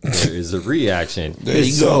action, there is a reaction. There you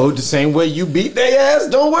so go. the same way you beat their ass,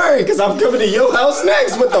 don't worry, because I'm coming to your house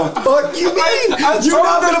next. What the fuck you mean? You're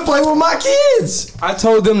not gonna play with my kids. I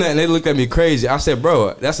told them that and they looked at me crazy. I said,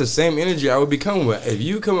 bro, that's the same energy I would be coming with. If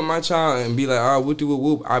you come with my child and be like, oh, whoop whoop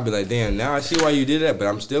whoop, I'd be like, damn, now I see why you did that, but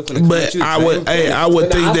I'm still finna come But with you. I Same would, thing. I would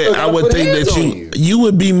But think I that still I gotta would put think hands that on you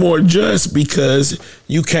would be more just because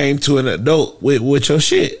you came to an adult with your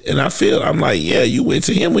shit, and I'm like, yeah, you went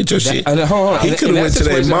to him with your shit. And hold on, He in could have that went to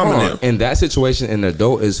their situation, mama hold now. on. In that situation, an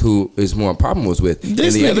adult is who is more problem was with.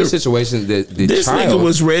 This in the other nigga- situation, the This child nigga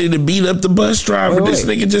was ready to beat up the bus driver. Wait, This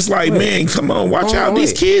wait. nigga just like, Wait. man, come on, watch Hold out, on, these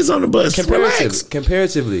wait. kids on the bus. Relax.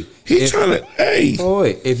 comparatively. He if- trying to, hey. Oh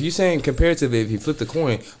wait, if you saying comparatively, if you flip the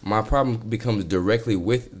coin, my problem becomes directly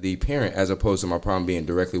with the parent as opposed to my problem being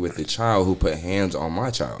directly with the child who put hands on my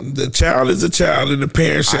child. The child is a child, and the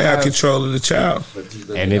parents should have control of the child.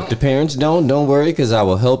 And if the parents don't worry, because I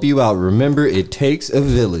will help you out. Remember, it takes a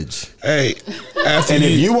village. Hey, after And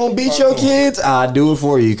if you won't beat your kids, I'll do it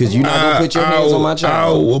for you, because you're not gonna put your hands on my I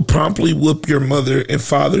child. will promptly whoop your mother and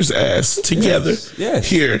father's ass together yes.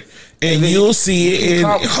 here. And then you'll see it,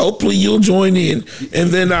 and hopefully you'll join in, and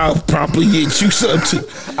then I'll promptly get you some too.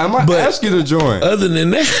 I might But ask you to join. other than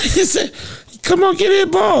that, he said, come on, get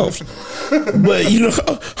involved. But you know,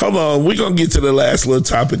 hold on, we're gonna get to the last little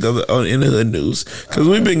topic of in the hood news because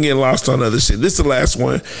we've been getting lost on other shit. This is the last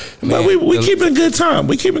one, but Man, we keeping a good time.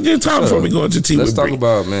 We keeping a good time before we go into tea. Let's with talk Bree.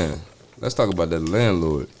 about Let's talk about the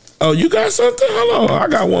landlord. Oh, you got something? Hold on, I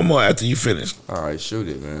got one more after you finish. All right, shoot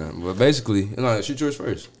it, man. But basically, no, shoot yours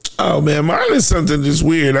first. Oh man, mine is something just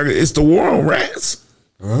weird. It's the war on rats.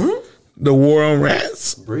 Huh? The war on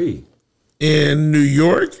rats Bree. in New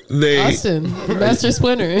York. Austin, Master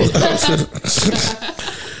Splinter.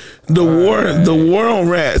 The war on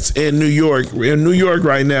rats in New York. In New York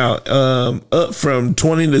right now, up from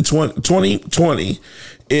 2020,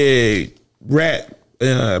 rat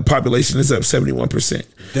population is up 71%.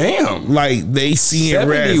 Damn. Like they seeing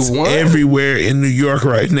rats 71? everywhere in New York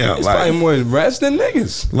right now. It's like probably more rats than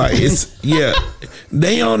niggas. Like it's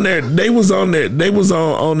they on there. They was on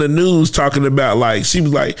the news talking about like she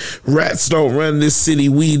was like rats don't run this city,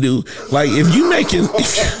 we do. Like if you making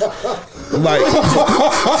like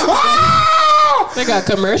They got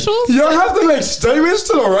commercials? You don't have to make statements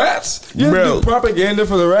to the rats. You have Bro. to do propaganda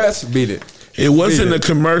for the rats. Beat it. it wasn't a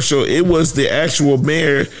commercial. It was the actual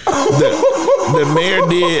mayor. The mayor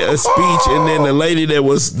did a speech, and then the lady that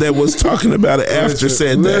was talking about it after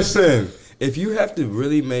said that. Listen, if you have to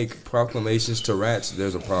really make proclamations to rats,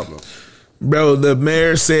 there's a problem. Bro, the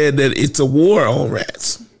mayor said that it's a war on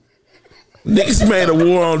rats. Niggas made a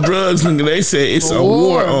war on drugs, nigga. They said it's a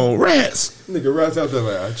war on rats. Nigga, rats out there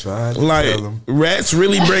like, I tried to Like tell them. rats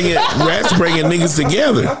bringing niggas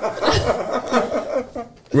together.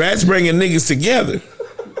 Rats bringing niggas together.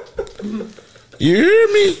 You hear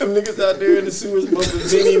me? Them niggas out there in the sewers bumping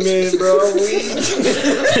Benny Man, bro.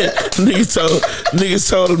 Niggas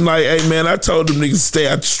told him like, hey man, I told them niggas to stay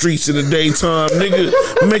out the streets in the daytime,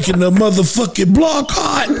 nigga, making the motherfucking block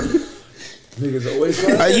hot. Niggas always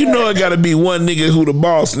like, You know it gotta be one nigga who the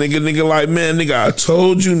boss, nigga like, man, nigga, I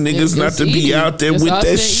told you niggas It's not to be Edie. out there It's with that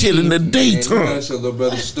Austin shit in the Edie. daytime. That's your little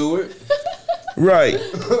brother Stewart. Right.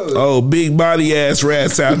 Oh, big body ass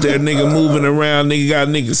rats out there, nigga, moving around, nigga got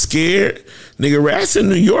niggas scared. Nigga, rats in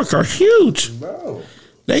New York are huge. Bro.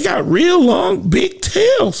 They got real long, big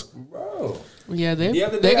tails. Bro. Yeah, The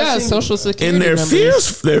other they day I got seen- social security And they're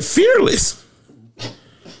numbers. They're fearless.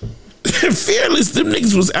 They're fearless. Them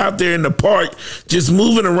niggas was out there in the park just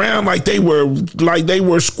moving around like they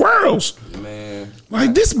were squirrels. Man.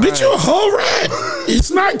 Like this bitch, you a whole rat.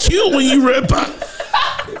 It's not cute when you rip out.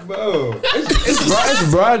 Bro.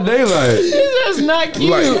 It's broad daylight. That's not cute.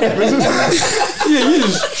 Yeah, you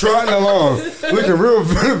just trotting along, looking real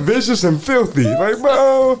vicious and filthy. Like,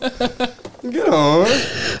 bro, get on.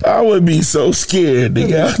 I would be so scared,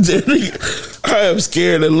 nigga, out there. Nigga. I am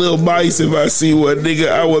scared of little mice if I see one, nigga.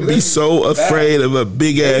 I would be so afraid of a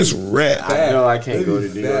big ass rat. I know I can't go to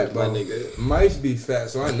New York, Fat, my bro. nigga. Mice be fat,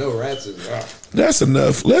 so I know rats is. That's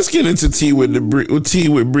enough. Let's get into tea with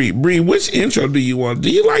Bree. Bree, which intro do you want? Do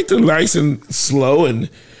you like the nice and slow, and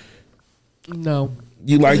No.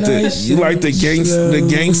 you like the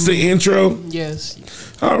gangster intro? Yes.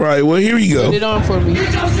 All right, well here you Put go. it on for me.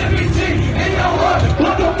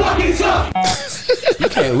 You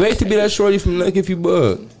can't wait to be that shorty from Lucky If You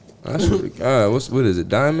Bug. I swear to God, what is it,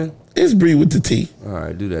 Diamond? It's Bree with the T. All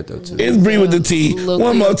right, do that though too. It's Bree with the T. Look,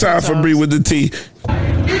 One more look, time for sometimes. Bree with the T.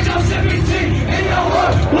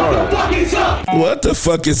 What the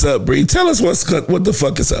fuck is up, Bree? Tell us what the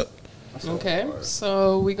fuck is up. Okay,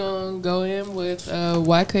 so we're going to go in with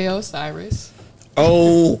YK Osiris.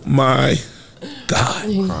 Oh my God.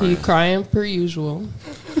 He crying per usual.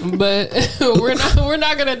 But we're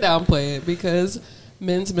not going to downplay it because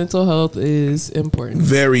men's mental health is important.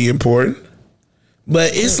 Very important.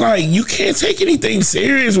 But it's like you can't take anything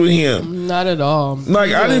serious with him. Not at all.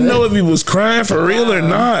 Like I didn't know if he was crying for real or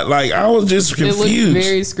not. Like I was just It looked confused.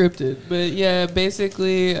 very scripted. But yeah,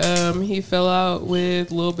 basically he fell out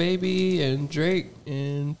with Lil Baby and Drake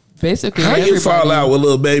and basically How you fall everybody. out with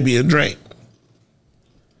Lil Baby and Drake?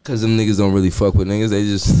 Cause them niggas don't really fuck with niggas. They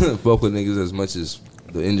just fuck with niggas as much as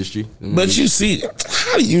the industry. But you see,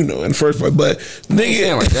 how do you know in the first place? But I'm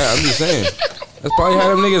saying nigga, like that. I'm just saying. That's probably how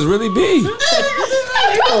them niggas really be.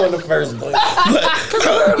 You know in the first place.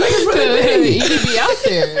 Edie be out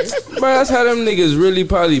there. Bro, that's how them niggas really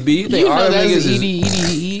probably be. You think You all know them that's niggas is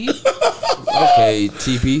Edie. okay,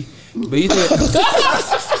 TP. But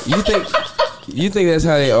you think that's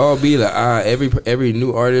how they all be? Like every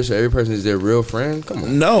new artist or every person is their real friend? Come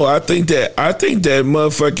on. no, I think that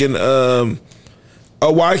motherfucking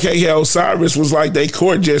YK Osiris was like they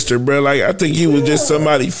court jester, bro. Like I think he was just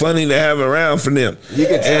somebody funny to have around for them, You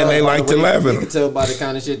could tell and they by like the to way- laugh at You him. could tell by the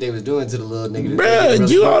kind of shit they was doing to the little nigga. Bruh,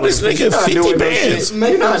 you all this nigga 50 bands.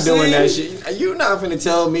 You're not doing that shit. You not finna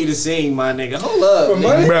tell me to sing, my nigga. Hold up,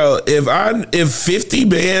 nigga. Bro, if 50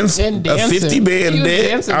 bands, And a dancing. 50 band He was dead,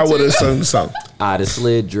 dancing I would have too. sung the song. I'd have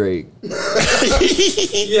slid Drake.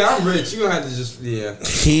 Yeah, I'm rich. You gonna have to just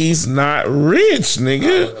He's not rich,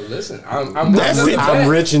 nigga. Listen, I'm That with fit- I'm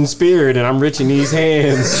rich in spirit and I'm rich in these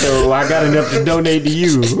hands, so I got enough to donate to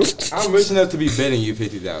you. I'm rich enough to be betting you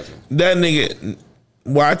 50,000. That nigga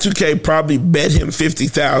Y2K probably bet him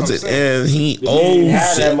 50,000 and he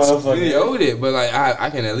owes that it. motherfucker. He owed it, but like I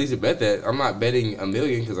can at least bet that. I'm not betting $1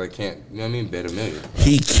 million because I can't. You know what I mean? Bet $1 million.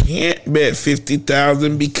 He can't bet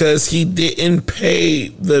 50,000 because he didn't pay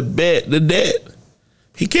the debt.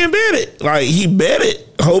 He can't bet it. Like he bet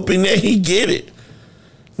it hoping that he get it.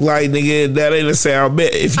 Like, nigga, that ain't a sound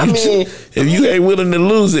bet. If you ain't willing to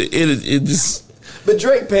lose it, it just. But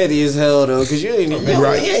Drake petty as hell though, cause you ain't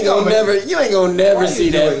gonna never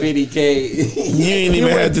see that 50K. You ain't even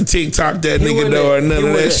had to TikTok that nigga though or none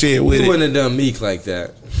of that shit with he it. He wouldn't have done Meek like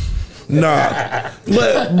that. Nah,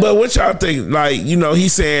 but what y'all think? Like, you know,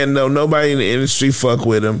 he's saying no, nobody in the industry fuck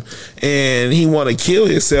with him, and he want to kill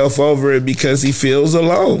himself over it because he feels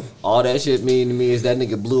alone. All that shit mean to me is that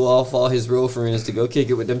nigga blew off all his real friends to go kick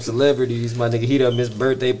it with them celebrities. My nigga, he done missed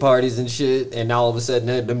birthday parties and shit, and now all of a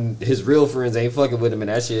sudden his real friends ain't fucking with him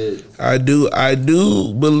and that shit. I do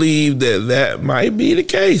believe that might be the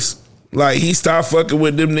case. Like, he stopped fucking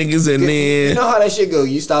with them niggas, and then you know how that shit go.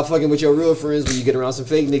 You stop fucking with your real friends when you get around some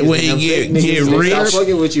fake niggas. When he get they rich, stop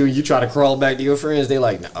fucking with you, and you try to crawl back to your friends. They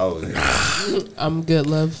like, oh, I'm good,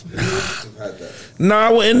 love.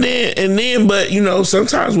 nah. And then, but you know,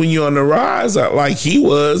 sometimes when you're on the rise, like he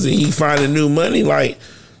was, and he finding new money, like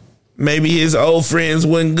maybe his old friends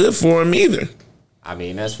wasn't good for him either. I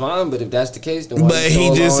mean, that's fine, but if that's the case, then why But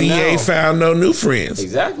you so he alone ain't now? found no new friends.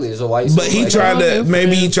 Exactly. So why? You But he tried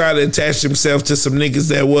to attach himself to some niggas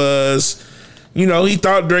that was, you know, he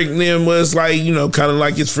thought Drake and them was like, you know, kind of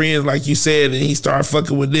like his friends, like you said, and he started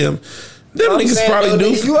fucking with them. Them niggas saying, probably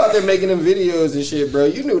do. You out there making them videos and shit, bro.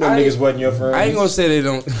 You knew them niggas wasn't your friends. I ain't gonna say they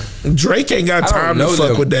don't. Drake ain't got time to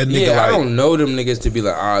fuck with that nigga. Yeah, I like, don't know them niggas to be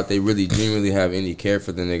like, if they really genuinely have any care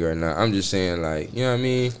for the nigga or not. I'm just saying, like, you know what I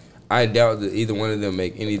mean? I doubt that either one of them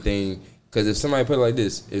make anything. Because if somebody put it like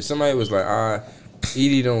this, if somebody was like,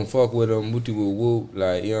 Edie don't fuck with him, whoopty whoop whoop,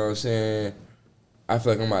 like, you know what I'm saying? I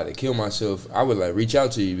feel like I'm about to kill myself. I would like reach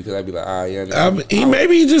out to you because I'd be like, yeah.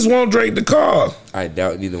 Maybe he just want Drake to call. I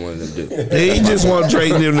doubt neither one of them do. He just want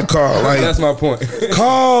Drake and them to call. Like, that's my point.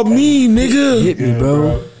 Call me, nigga. Hit me,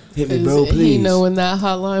 bro. Hit me, bro, please. He know when that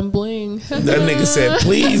hotline bling. That nigga said,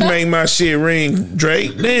 please make my shit ring,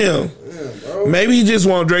 Drake. Damn. Maybe he just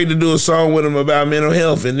want Drake to do a song with him about mental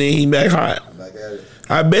health, and then he back hot.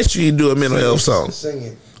 I bet you he do a mental health song.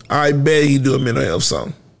 I bet he do a mental health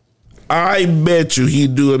song. I bet you he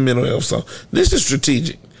do a mental health song. This is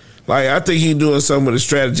strategic. Like, I think he doing something with a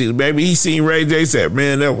strategy. Maybe he seen Ray J said,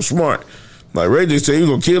 man, that was smart. Like, Ray J said, he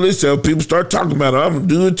gonna kill himself. People start talking about it. I'm gonna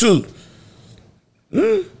do it too.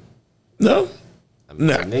 No.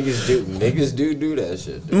 Nah. Niggas do that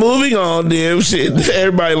shit. Dude. Moving on, damn shit.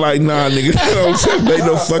 Everybody like, nah, nigga. That don't make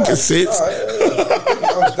no fucking sense. I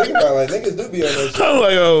was thinking about like niggas do be on that shit. I'm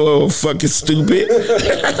like, oh, fucking stupid.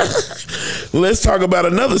 Let's talk about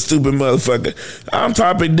another stupid motherfucker. I'm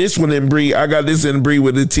topping this one in Bree. I got this in Bree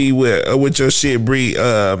with the T with your shit, Bree.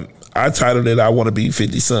 I titled it, I Want to Be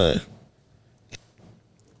 50 Son.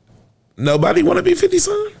 Nobody want to be 50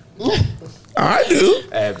 Son? I do.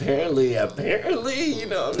 Apparently, you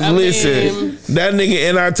know. Listen, that nigga,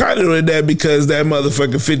 and I titled it that because that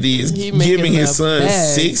motherfucker 50 is giving his son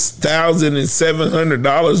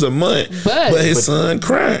 $6,700 a month, but his son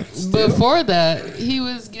crying. Before that, he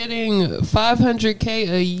was getting $500K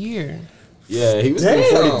a year. Yeah, he was getting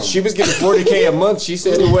 40. She was getting $40K a month. She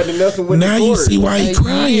said it wasn't enough. Now you see why he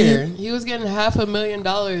crying. He was getting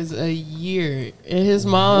 $500,000 a year, and his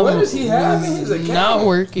mom. What does he have in his account? Not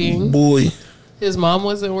working. Boy. His mom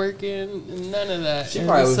wasn't working. None of that. She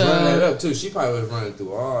probably was running that up too. She probably was running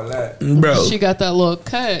through all that. Bro. She got that little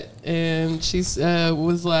cut, and she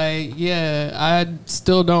was like, "Yeah, I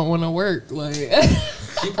still don't want to work." Like,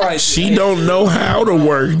 she don't know how to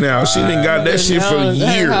work now. She done got that shit for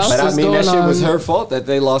years. But I mean, that shit was her fault that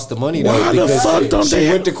they lost the money though. Why the fuck don't she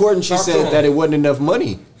went to court and she said that it wasn't enough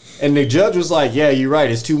money, and the judge was like, "Yeah, you're right.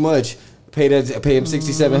 It's too much. Pay him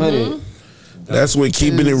 $6,700." That's when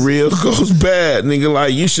keeping it real goes bad, nigga.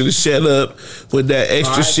 Like, you should have shut up with that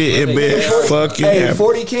extra shit and been fucking. Hey,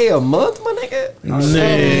 $40K a month, my nigga.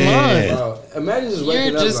 Man, imagine just you're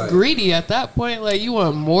waking just up like, greedy at that point. Like, you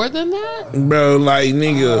want more than that, bro. Like,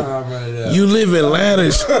 nigga, you live in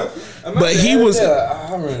lavish. But he was.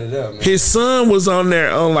 His son was on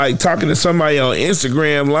there on like talking to somebody on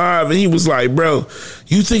Instagram Live, and he was like, "Bro,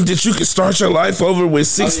 you think that you could start your life over with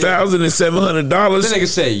 $6,700?" This nigga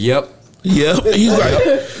said, "Yep." Yep.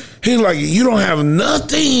 He's like, you don't have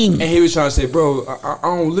nothing. And he was trying to say, bro, I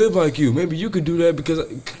don't live like you. Maybe you could do that because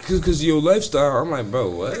of your lifestyle. I'm like,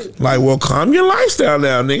 bro, what? Like, well, calm your lifestyle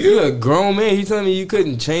down, nigga. You're a grown man. You telling me you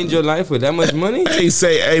couldn't change your life with that much money?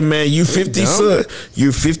 Hey, man, you 50 son.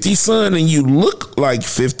 You're 50 son and you look like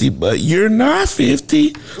 50, but you're not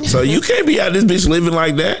 50. So you can't be out this bitch living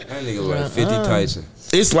like that. That nigga like 50 Tyson.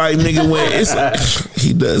 It's like, nigga, when it's like,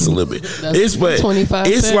 he does a little bit. It's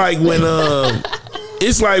like when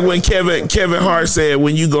it's like when Kevin Hart said,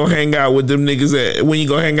 when you go hang out with them niggas when you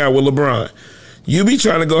go hang out with LeBron, You be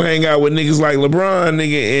trying to go hang out with niggas like LeBron,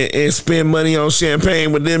 nigga, and spend money on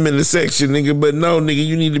champagne with them in the section, nigga. But no, nigga,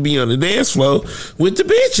 you need to be on the dance floor with the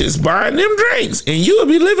bitches, buying them drinks, and you'll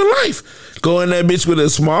be living life. Go in that bitch with a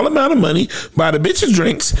small amount of money, buy the bitches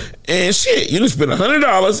drinks, and shit. You just spend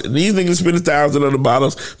 $100, and these niggas spend $1,000 on the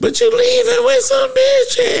bottles, but you leaving with some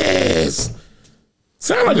bitches.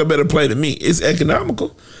 Sound like a better play to me. It's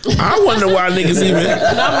economical. I wonder why niggas even.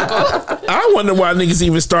 I wonder why niggas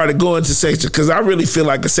even started going to section, because I really feel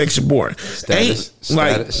like a section boring. Status.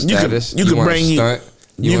 You can bring stunt.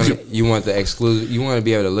 You want the exclusive. You want to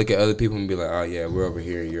be able to look at other people and be like, oh yeah, we're over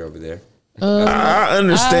here, you're over there. I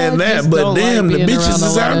understand that, but damn, the bitches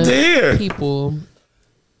is out there. People.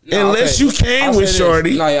 No, unless you came with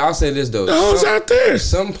shorty. No, I'll say this though. The hoes out there.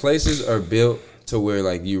 Some places are built to where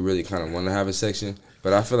like you really kind of want to have a section.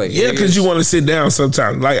 But I feel like because you want to sit down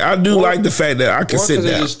sometimes. Like I do like the fact that I can sit down.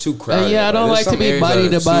 It's just too crowded. Yeah, I don't like to be body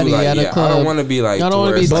to body at a club. I don't want to be like I don't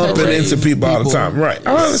want to be bumping into people all the time. Right,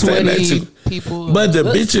 I understand that too. People, but the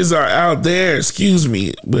bitches are out there. Excuse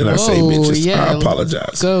me when I say bitches. I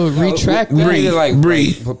apologize. So retract that.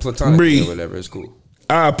 Bree, platonic or whatever. It's cool.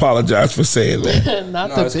 I apologize for saying that. Not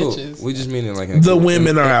the bitches. Cool. We just mean it like the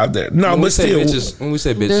women are out there. No, but still, when we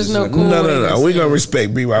say bitches, there's no cool no. We gonna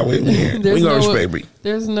respect Bree while we're here. We gonna respect Bree.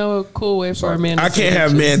 There's no cool way for a man. I can't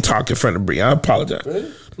have men talk in front of Bree. I apologize.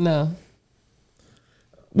 Really? No.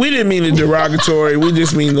 We didn't mean it derogatory. We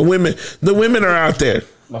just mean the women. The women are out there.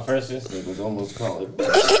 My first instinct was almost call it.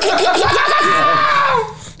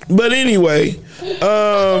 But anyway,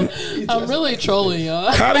 I'm really trolling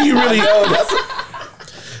y'all. How do you really?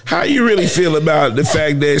 How you really feel about the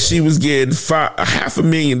fact that she was getting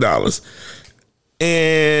 $500,000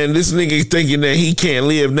 and this nigga thinking that he can't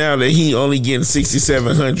live now that he only getting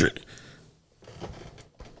 $6,700?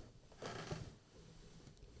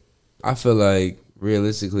 I feel like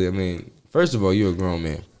realistically, I mean, first of all, you're a grown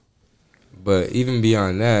man, but even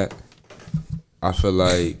beyond that, I feel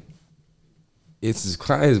like it's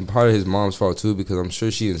kind of part of his mom's fault too, because I'm sure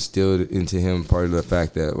she instilled into him part of the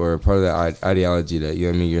fact that, or part of that ideology that, you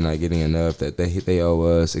know what I mean, you're not getting enough, that they owe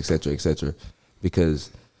us, etc., etc. Because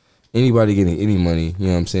anybody getting any money, you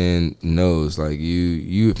know what I'm saying, knows like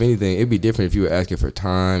you if anything, it'd be different if you were asking for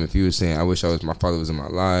time, if you were saying, I wish my father was in my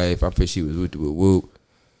life, I wish he was whoop.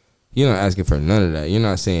 You're not asking for none of that. You're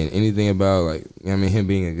not saying anything about like, you know what I mean, him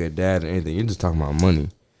being a good dad or anything. You're just talking about money,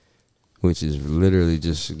 which is literally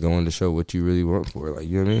just going to show what you really want for it. Like,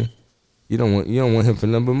 you know what I mean? You don't want him for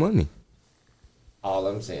nothing but money. All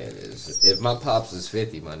I'm saying is, if my pops is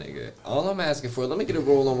 50, my nigga, all I'm asking for, let me get a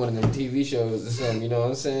role on one of them TV shows or something, you know what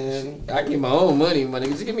I'm saying? I can get my own money, my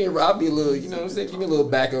nigga. Just give me I'll be a little, you know what I'm saying? Give me a little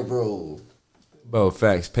backup role. Bro,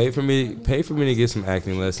 facts. Pay for me to get some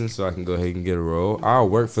acting lessons so I can go ahead and get a role. I'll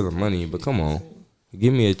work for the money, but come on.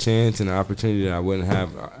 Give me a chance and an opportunity that I wouldn't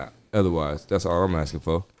have otherwise. That's all I'm asking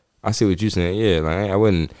for. I see what you're saying. Yeah,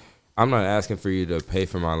 like I'm not asking for you to pay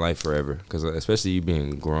for my life forever, because especially you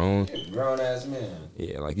being grown. Grown ass man.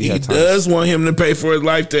 Yeah, like he does want him to pay for his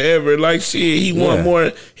life to ever. Like shit, he want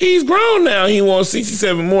more. He's grown now. He wants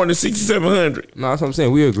 67 more than 6,700. No, that's what I'm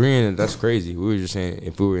saying. We agreeing that's crazy. We were just saying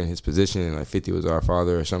if we were in his position and like 50 was our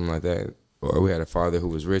father or something like that, or we had a father who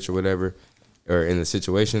was rich or whatever, or in the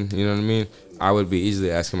situation, you know what I mean? I would be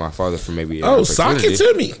easily asking my father for maybe an opportunity. Sock it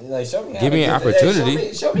to me. Like, give me an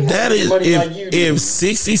opportunity. Show me that is if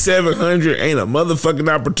 6,700 ain't a motherfucking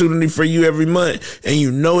opportunity for you every month, and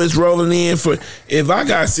you know it's rolling in for. If I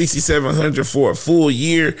got 6,700 for a full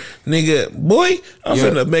year, nigga, boy, I'm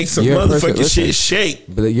finna make some motherfucking shit shake.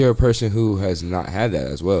 But you're a person who has not had that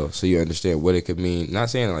as well, so you understand what it could mean.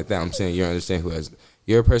 Not saying it like that. I'm saying you understand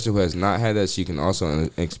you're a person who has not had that, so you can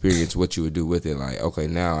also experience what you would do with it. Like, okay,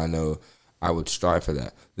 now I know I would strive for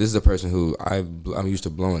that. This is a person who I'm used to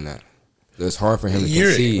blowing that. It's hard for him to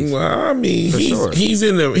conceive. Well, I mean, he's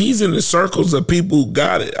in the circles of people who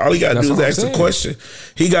got it. All he got to do is ask the question.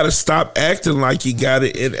 He got to stop acting like he got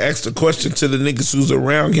it and ask the question to the niggas who's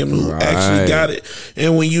around him who actually got it.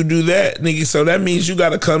 And when you do that, nigga, so that means you got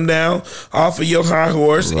to come down off of your high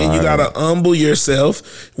horse and you got to humble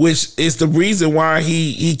yourself, which is the reason why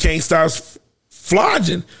he can't stop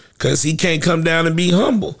flogging. Because he can't come down and be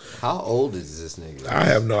humble. How old is this nigga? I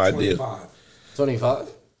have no idea. 25?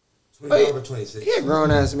 25 or 26. He a grown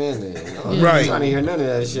ass man then. I'm Right. trying to hear none of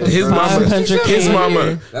that shit. His bro. mama,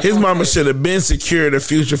 500K. his mama should have been secured a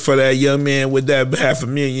future for that young man with that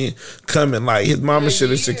 $500,000 coming. Like his mama should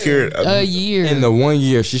have secured A year. In the 1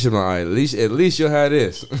 year, she should be like, at least you'll have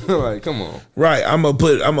this. Like, come on. right. I'm gonna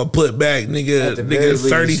put back At the nigga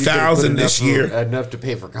very least, 30,000 you this could've year. put enough to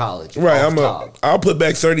pay for college. Right. Off top. I'll put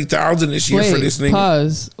back 30,000 this year for Wait, this nigga.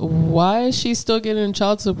 pause. Why is she still getting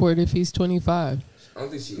child support if he's 25? I don't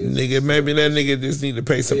think she is. Nigga, maybe that nigga just need to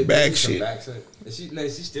pay some back shit. Is she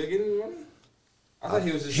still getting the money? I thought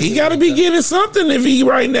he was just. He got to be getting something if he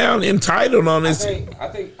right now entitled on I this.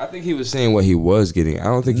 think he was saying what he was getting. I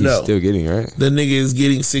don't think he's No. still getting, right? The nigga is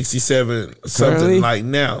getting 67 something Currently? like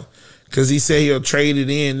now, cause he said he'll trade it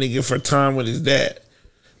in, nigga, for time with his dad.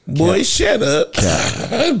 Boy, shut up.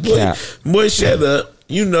 Cap. Boy, shut up.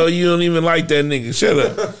 You know you don't even like that nigga. Shut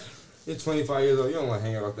up. You're 25 years old. You don't want to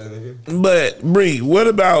hang out with that nigga. But Bree, what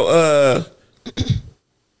about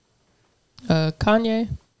Kanye?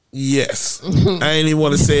 yes. I ain't even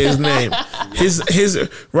want to say his name. His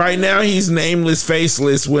right now he's nameless,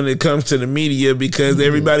 faceless when it comes to the media because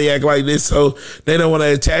everybody act like this, so they don't want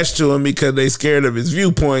to attach to him because they scared of his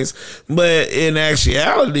viewpoints. But in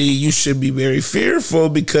actuality, you should be very fearful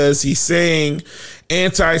because he's saying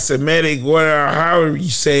anti-Semitic, whatever, however you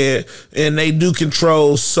say it, and they do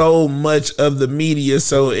control so much of the media.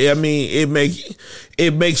 So I mean,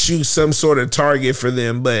 it makes you some sort of target for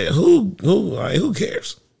them. But who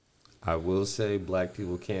cares? I will say black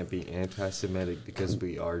people can't be anti-Semitic because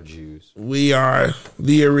we are Jews. We are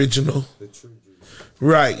the original.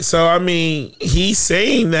 Right. So, I mean, he's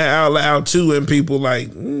saying that out loud, too, and people like,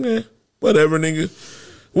 whatever, nigga.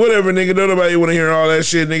 Whatever, nigga. Don't nobody want to hear all that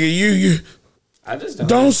shit, nigga. You. I just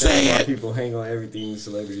Don't understand say why it. people hang on everything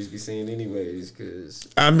celebrities be saying anyways, because...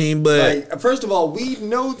 I mean, but Like, first of all, we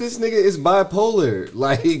know this nigga is bipolar.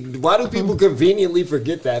 Like, why do people conveniently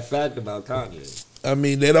forget that fact about Kanye? I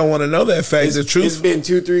mean, they don't want to know that fact. The It's truth, been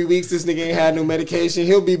 2-3 weeks. This nigga ain't had no medication.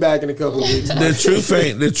 He'll be back in a couple of weeks.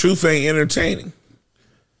 the truth ain't entertaining.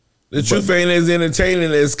 The truth ain't as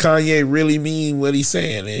entertaining as Kanye really mean what he's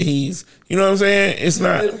saying, and he's, you know what I'm saying? It's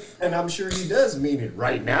not. And I'm sure he does mean it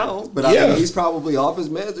right now. But Yeah. I mean, he's probably off his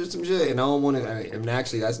meds or some shit. And I don't want to. I mean,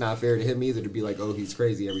 actually, that's not fair to him either to be like, oh, he's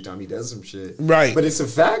crazy every time he does some shit. Right. But it's a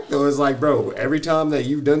fact, though. It's like, bro, every time that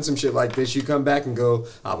you've done some shit like this, you come back and go,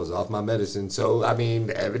 I was off my medicine. So, I mean,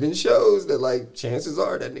 the evidence shows that, like, chances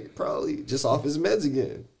are that nigga probably just off his meds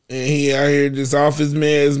again. And he out here just off his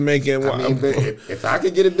meds making. I mean, but if I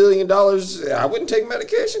could get $1 billion, I wouldn't take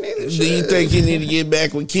medication either. Do you think he need to get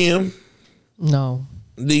back with Kim? No.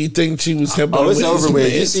 Do you think she was helping? Oh, him it's with his over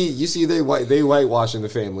with. meds? You see, they whitewashing the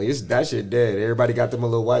family. That shit dead. Everybody got them a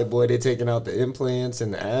little white boy. They taking out the implants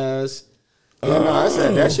and the ass. Yeah, no, I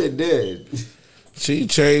said that shit dead. She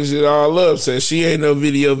changed it all up. Said she ain't no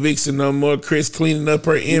video vixen no more. Chris cleaning up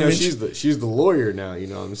her You know, image. she's the lawyer now. You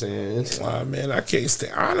know what I'm saying? Wow, man, I can't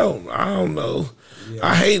stand. I don't know.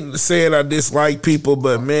 I hate saying I dislike people,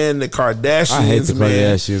 but man, the Kardashians. I hate the man,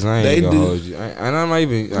 Kardashians. I they ain't gonna do. hold you. And I'm not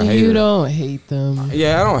even. I hate You them. don't hate them.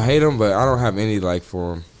 Yeah, I don't hate them, but I don't have any like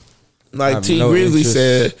for them. I Like have T no Grizzly interest-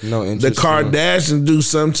 said, no the interest in them. Kardashians do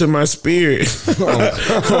something to my spirit.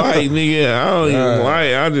 Like nigga, I don't even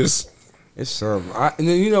like. I just. It's something. And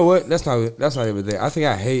then you know what? That's not even there. I think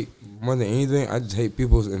I hate more than anything. I just hate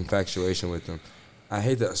people's infatuation with them. I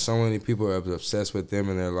hate that so many people are obsessed with them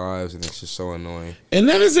in their lives, and it's just so annoying. And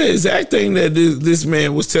that is the exact thing that this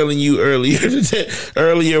man was telling you earlier.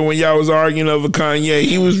 Earlier when y'all was arguing over Kanye,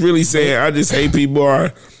 he was really saying, "I just hate people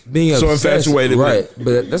are Being so obsessed, infatuated right? with."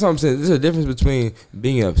 But that's what I'm saying. There's a difference between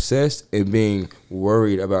being obsessed and being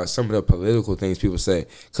worried about some of the political things people say.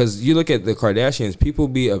 Because you look at the Kardashians, people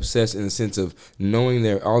be obsessed in the sense of knowing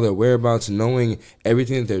all their whereabouts, knowing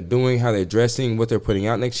everything that they're doing, how they're dressing, what they're putting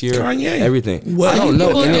out next year, Kanye. everything. What? I don't know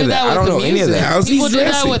People any do of that. I with don't the know any of music. that. How's he People do that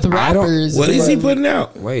dressing? with I don't- rappers. What is he putting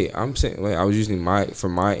out? Wait, I was using for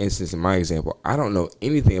my instance, in my example, I don't know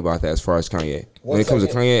anything about that as far as Kanye. When it comes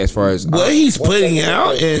to Kanye, as far as What he's putting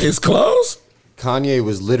out in his clothes? Kanye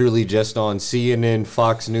was literally just on CNN,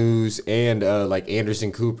 Fox News, and like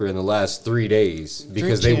Anderson Cooper in the last 3 days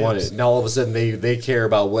because they champs. want it. Now all of a sudden they care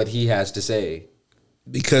about what he has to say.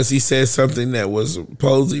 Because he said something that was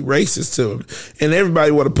supposedly racist to him, and everybody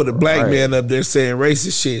want to put a black Right. man up there saying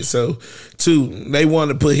racist shit. So, they want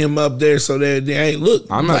to put him up there so that they ain't look.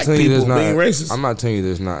 I'm not black telling you people there's not. being racist. I'm not telling you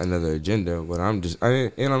there's not another agenda, but I'm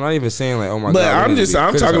not even saying like, oh my But god.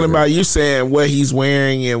 I'm talking about you saying what he's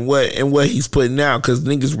wearing and what he's putting out, because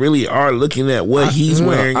niggas really are looking at what he's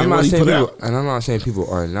wearing and what he put out. And I'm not saying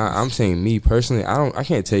people are not. I'm saying me personally. I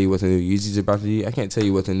can't tell you what the new Yeezy's about to be. I can't tell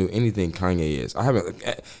you what the new anything Kanye is. I haven't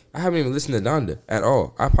I haven't even listened to Donda at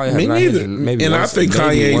all. I probably Me have not neither. listened maybe And once, I think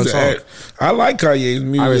maybe one Kanye's. song. I like Kanye's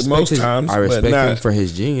music most times. I respect but him not, for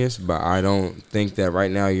his genius, but I don't think that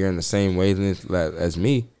right now you're in the same wavelength as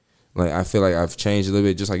me. Like I feel like I've changed a little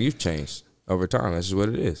bit, just like you've changed over time. That's just what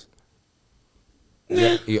it is.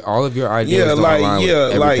 Yeah, all of your ideas don't align with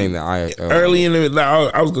everything that I early in the.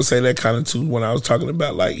 I was gonna say that kind of too when I was talking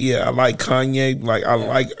about like I like Kanye, like I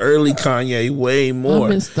like early Kanye way more.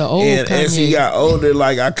 I miss the old and as he Kanye. got older,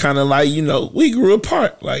 like I kind of like we grew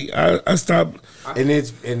apart. Like I stopped. And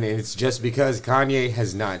it's just because Kanye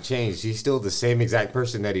has not changed. He's still the same exact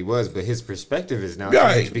person that he was, but his perspective is now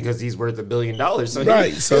Right. changed because he's worth $1 billion. So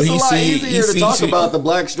Right. So it's he a lot see- easier he to sees talk it. about the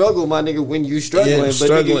black struggle, my nigga, when you struggling. Yeah, but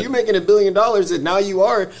struggling. nigga, you making $1 billion, and now you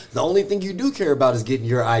are the only thing you do care about is getting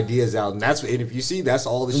your ideas out, and that's and if you see, that's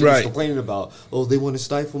all the shit Right. he's complaining about. Oh, they want to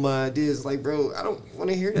stifle my ideas. Like, bro, I don't want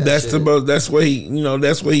to hear that. That's shit. the most. That's what he.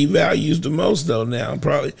 That's what he values the most though. Now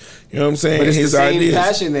probably. You know what I'm saying? But it's His the same ideas.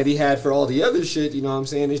 passion that he had for all the other shit. You know what I'm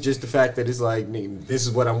saying? It's just the fact that it's like, nigga, this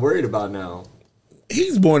is what I'm worried about now.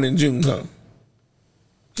 He's born in June, huh?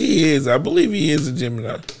 He is. I believe he is a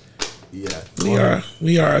Gemini. Yeah.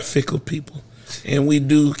 We are a fickle people, and we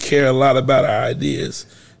do care a lot about our ideas,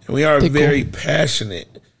 and we are Fickle. very passionate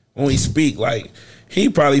when we speak. Like he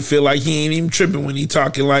probably feel like he ain't even tripping when he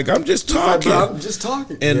talking. Like I'm just talking, I'm just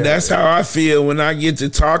talking. and Yeah. that's how I feel when I get to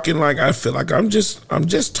talking. Like I feel like I'm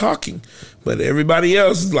just talking, but everybody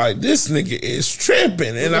else is like, this nigga is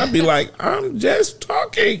tripping, and I be like, I'm just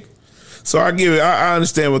talking. So I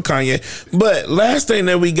understand with Kanye. But last thing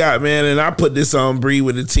that we got, man, and I put this on Bree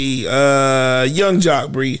with a T, Young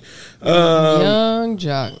Jock Bree. Young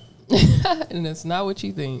Jock. And it's not what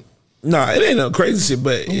you think. Nah, it ain't no crazy shit,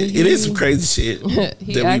 but it is some crazy shit.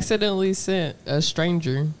 He that we- accidentally sent a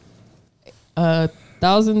stranger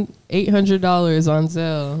 $1,800 on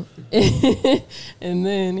Zelle, and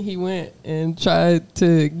then he went and tried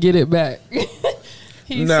to get it back.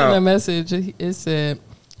 He No. sent a message. It said,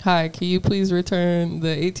 "Hi, can you please return the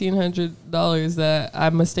 $1,800 that I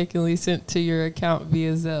mistakenly sent to your account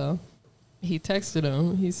via Zelle?" He texted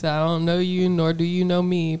him. He said, "I don't know you, nor do you know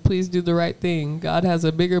me. Please do the right thing. God has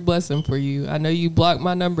a bigger blessing for you. I know you blocked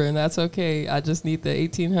my number, and that's okay. I just need the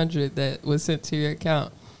 $1,800 that was sent to your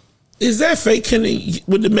account." Is that fake?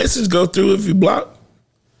 Would the message go through if you block?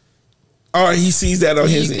 Or he sees that on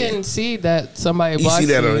his You end? can see that somebody He blocks see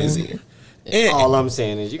that you. on his end. And, All I'm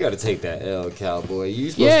saying is you got to take that L, cowboy. You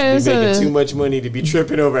supposed Yeah, to be it's making a- too much money to be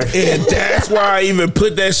tripping over. and that's why I even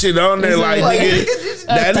put that shit on there. It's Like, like- nigga,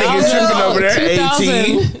 that nigga tripping over there,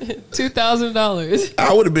 18. $2,000.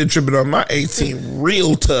 I would have been tripping on my 18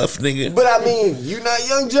 real tough, nigga. But I mean, you not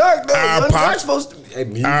Young Jock though. Our Young pock- Jock's supposed to. Hey,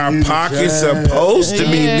 Our you pocket's try. supposed to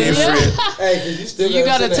be Yeah. different. Hey, cause you still You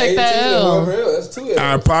gotta send take that 18 to L. whoever else. That's 2 L's.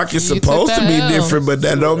 Our pocket's You took supposed to that be L. different, but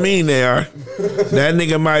that don't mean they are. That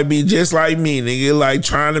nigga might be just like me, nigga, like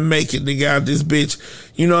trying to make it, nigga, out this bitch.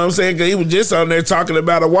 You know what I'm saying? Cause he was just on there talking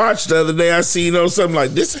about a watch the other day. I seen on something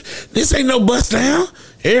like this ain't no bust down.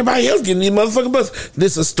 Everybody else getting these motherfucking busts.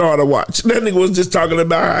 This a starter watch. That nigga was just talking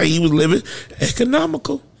about how he was living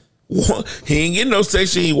economical. He ain't getting no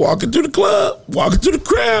section. He walking through the club, walking through the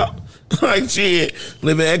crowd. Like shit,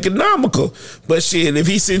 living economical. But shit, if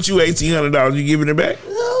he sent you $1,800, you giving it back?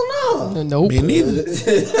 Nope. Me neither.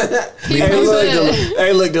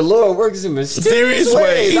 Hey, look, the Lord works in mysterious Serious way.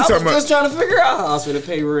 ways. He I was talking about- just trying to figure out how I was going to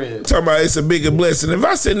pay rent. Talking about it's a bigger blessing. If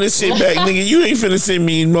I send this shit back, nigga, you ain't finna send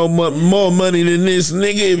me more money than this,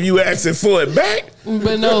 nigga, if you asking for it back.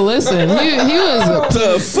 But no, listen. He was The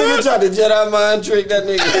Nigga fuck? tried to Jedi mind trick that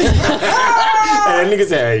nigga. And that nigga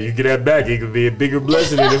said, "Hey, you get that back, it could be a bigger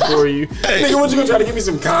blessing in it for you." Nigga, what you gonna try to give me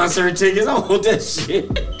some concert tickets? I don't want that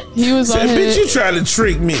shit. he was Said, on bitch, you his trying to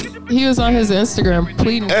trick me. he was on his Instagram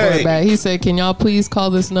pleading for Hey. it back. He said, "Can y'all please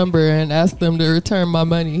call this number and ask them to return my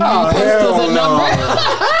money?" He Oh, posted hell the no. number.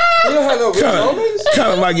 You don't have no rich homies?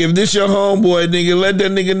 Kind of like if this your homeboy, nigga, let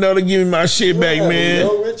that nigga know to give me my shit back, You have man.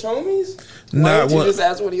 No rich homies? Why Not don't you one. just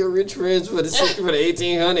ask one of your rich friends for the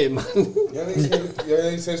 1800? Y'all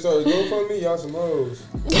niggas say start to go for me? Y'all some hoes.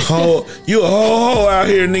 You a whole hoe out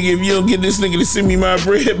here, nigga, if you don't get this nigga to send me my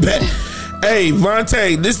bread back. Hey,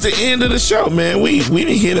 Vontae, this the end of the show, man. We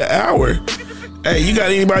didn't hit an hour. Hey, you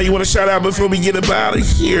got anybody you want to shout out before we get up out of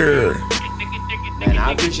here? Man,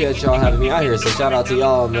 I appreciate y'all having me out here, so shout out to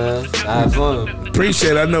y'all, man. I had fun.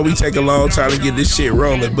 Appreciate it. I know we take a long time to get this shit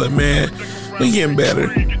rolling, but man, we getting better.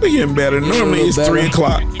 We getting better. Normally it's better. 3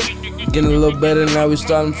 o'clock. Getting a little better now. We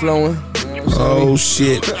starting flowing. Oh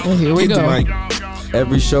shit. Well, here we Get the go. mic.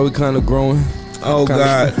 Every show we kind of growing. Oh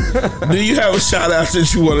God. Do you have a shout out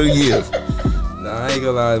that you want to give? Nah, I ain't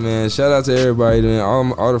gonna lie, man. Shout out to everybody, man.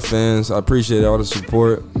 All the fans. I appreciate all the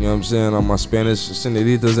support. You know what I'm saying? All my Spanish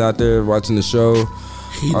senoritas out there watching the show.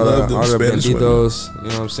 He all loved them the Spanish women. banditos. You know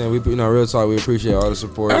what I'm saying? We, real talk. We appreciate all the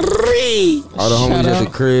support. All the Shout homies at out. the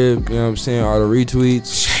crib. You know what I'm saying? All the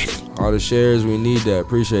retweets. All the shares. We need that.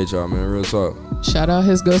 Appreciate y'all, man. Real talk. Shout out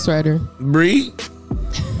his ghostwriter. Bree.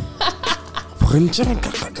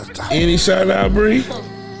 Any shout out, Bree?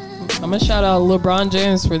 I'm gonna shout out LeBron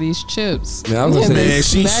James for these chips. Man, I was gonna say, Man,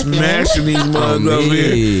 she smashing these mugs over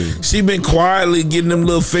here. She been quietly getting them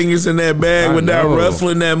little fingers in that bag I without know.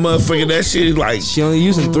 ruffling that motherfucker. That shit is like, She only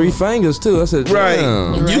using 3 fingers too. I said, right.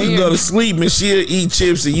 damn. You can here. go to sleep and she'll eat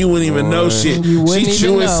chips and you wouldn't even know Right. shit. You wouldn't She even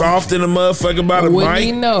chewing know. soft in the motherfucker by the Wouldn't mic.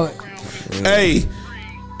 even know it.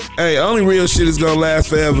 Hey, only real shit is gonna last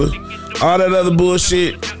forever. All that other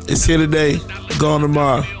bullshit is here today, gone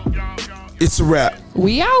tomorrow. It's a wrap.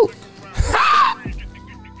 We out.